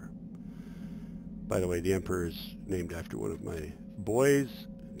Emporer. By the way, the Emperor is named after one of my boys,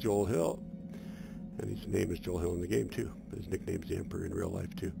 Joel Hill. And his name is Joel Hill in the game too. But his nickname's the Emperor in real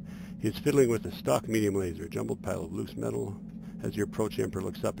life too. He is fiddling with a stock medium laser, a jumbled pile of loose metal. As you approach, the Emperor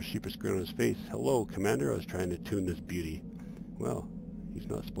looks up, a sheepish grin on his face. Hello, Commander. I was trying to tune this beauty. Well, he's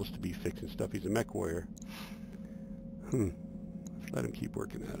not supposed to be fixing stuff. He's a mech warrior. Let him keep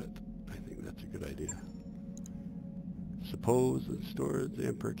working at it. I think that's a good idea. Suppose in stores, the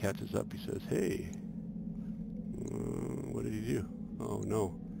Emperor catches up. He says, hey, what did he do? Oh,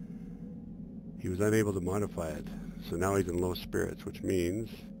 no. He was unable to modify it. So now he's in low spirits, which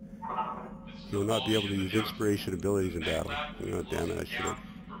means he will not be able to use inspiration abilities in battle. Oh, damn it, I should have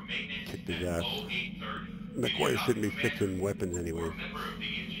kicked his ass. Mech warrior shouldn't be fixing weapons anyways.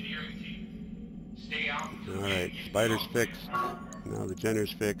 Alright, S.P.I.D.E.R.'s fixed. Now the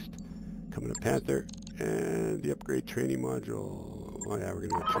Jenner's fixed. Coming to Panther. And the upgrade training module. Oh yeah, we're going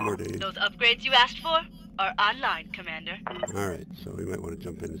to go 2 more days. Those upgrades you asked for are online, Commander. Alright, so we might want to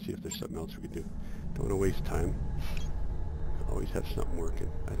jump in and see if there's something else we can do. Don't want to waste time. Always have something working.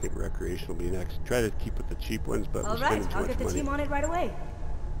 I think recreation will be next. Try to keep with the cheap ones, but we're spending too much money. I'll get the team on it right away.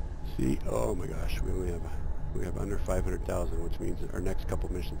 See, oh my gosh, we have under 500,000, which means our next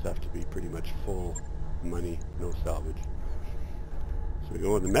couple missions have to be pretty much full money, no salvage. So we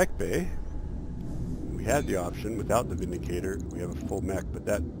go in the mech bay. We had the option without the Vindicator. We have a full mech, but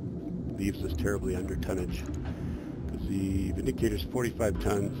that leaves us terribly under tonnage. Because the Vindicator's 45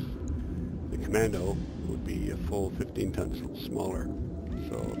 tons. The Commando would be a full 15 tons smaller.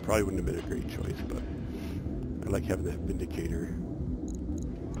 So it probably wouldn't have been a great choice, but I like having that Vindicator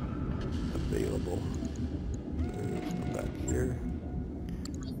available. Let's go back here.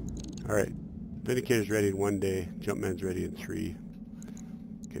 Alright, Vindicator's ready in 1 day. Jumpman's ready in 3.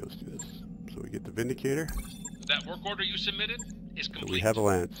 Okay, let's do this. So we get the Vindicator. That work order you submitted is complete. So we have a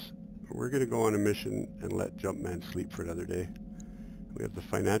Lance. We're going to go on a mission and let Jumpman sleep for another day. We have the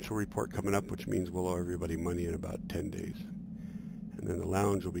financial report coming up, which means we'll owe everybody money in about 10 days. And then the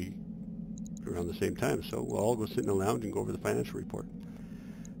lounge will be around the same time. So we'll all go sit in the lounge and go over the financial report.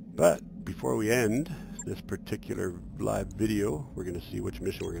 But before we end this particular live video, we're going to see which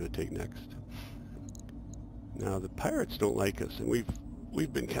mission we're going to take next. Now the pirates don't like us, and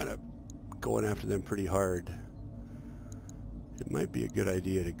we've been kind of going after them pretty hard. It might be a good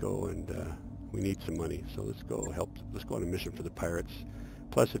idea to go and we need some money, so let's go on a mission for the pirates.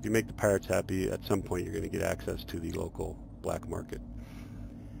 Plus, if you make the pirates happy, at some point you're going to get access to the local black market.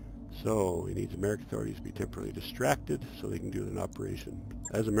 So we need American authorities to be temporarily distracted so they can do an operation.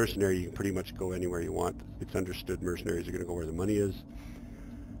 As a mercenary, you can pretty much go anywhere you want. It's understood mercenaries are going to go where the money is.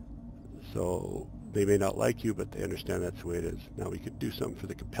 So they may not like you, but they understand that's the way it is. Now we could do something for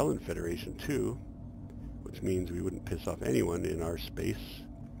the Capellan Federation too, which means we wouldn't piss off anyone in our space.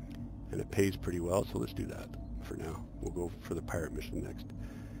 And it pays pretty well, so let's do that for now. We'll go for the pirate mission next.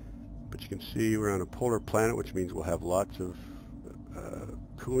 But you can see we're on a polar planet, which means we'll have lots of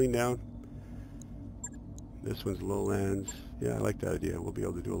cooling down. This one's lowlands. Yeah, I like that idea. We'll be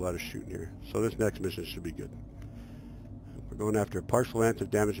able to do a lot of shooting here. So this next mission should be good. going after a partial lance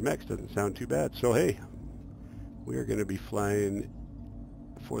of damaged mechs. Doesn't sound too bad. So hey, we are going to be flying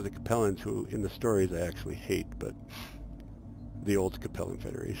for the Capellans, who in the stories I actually hate, but the old Capellan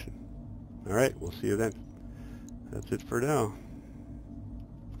Federation. Alright, we'll see you then. That's it for now.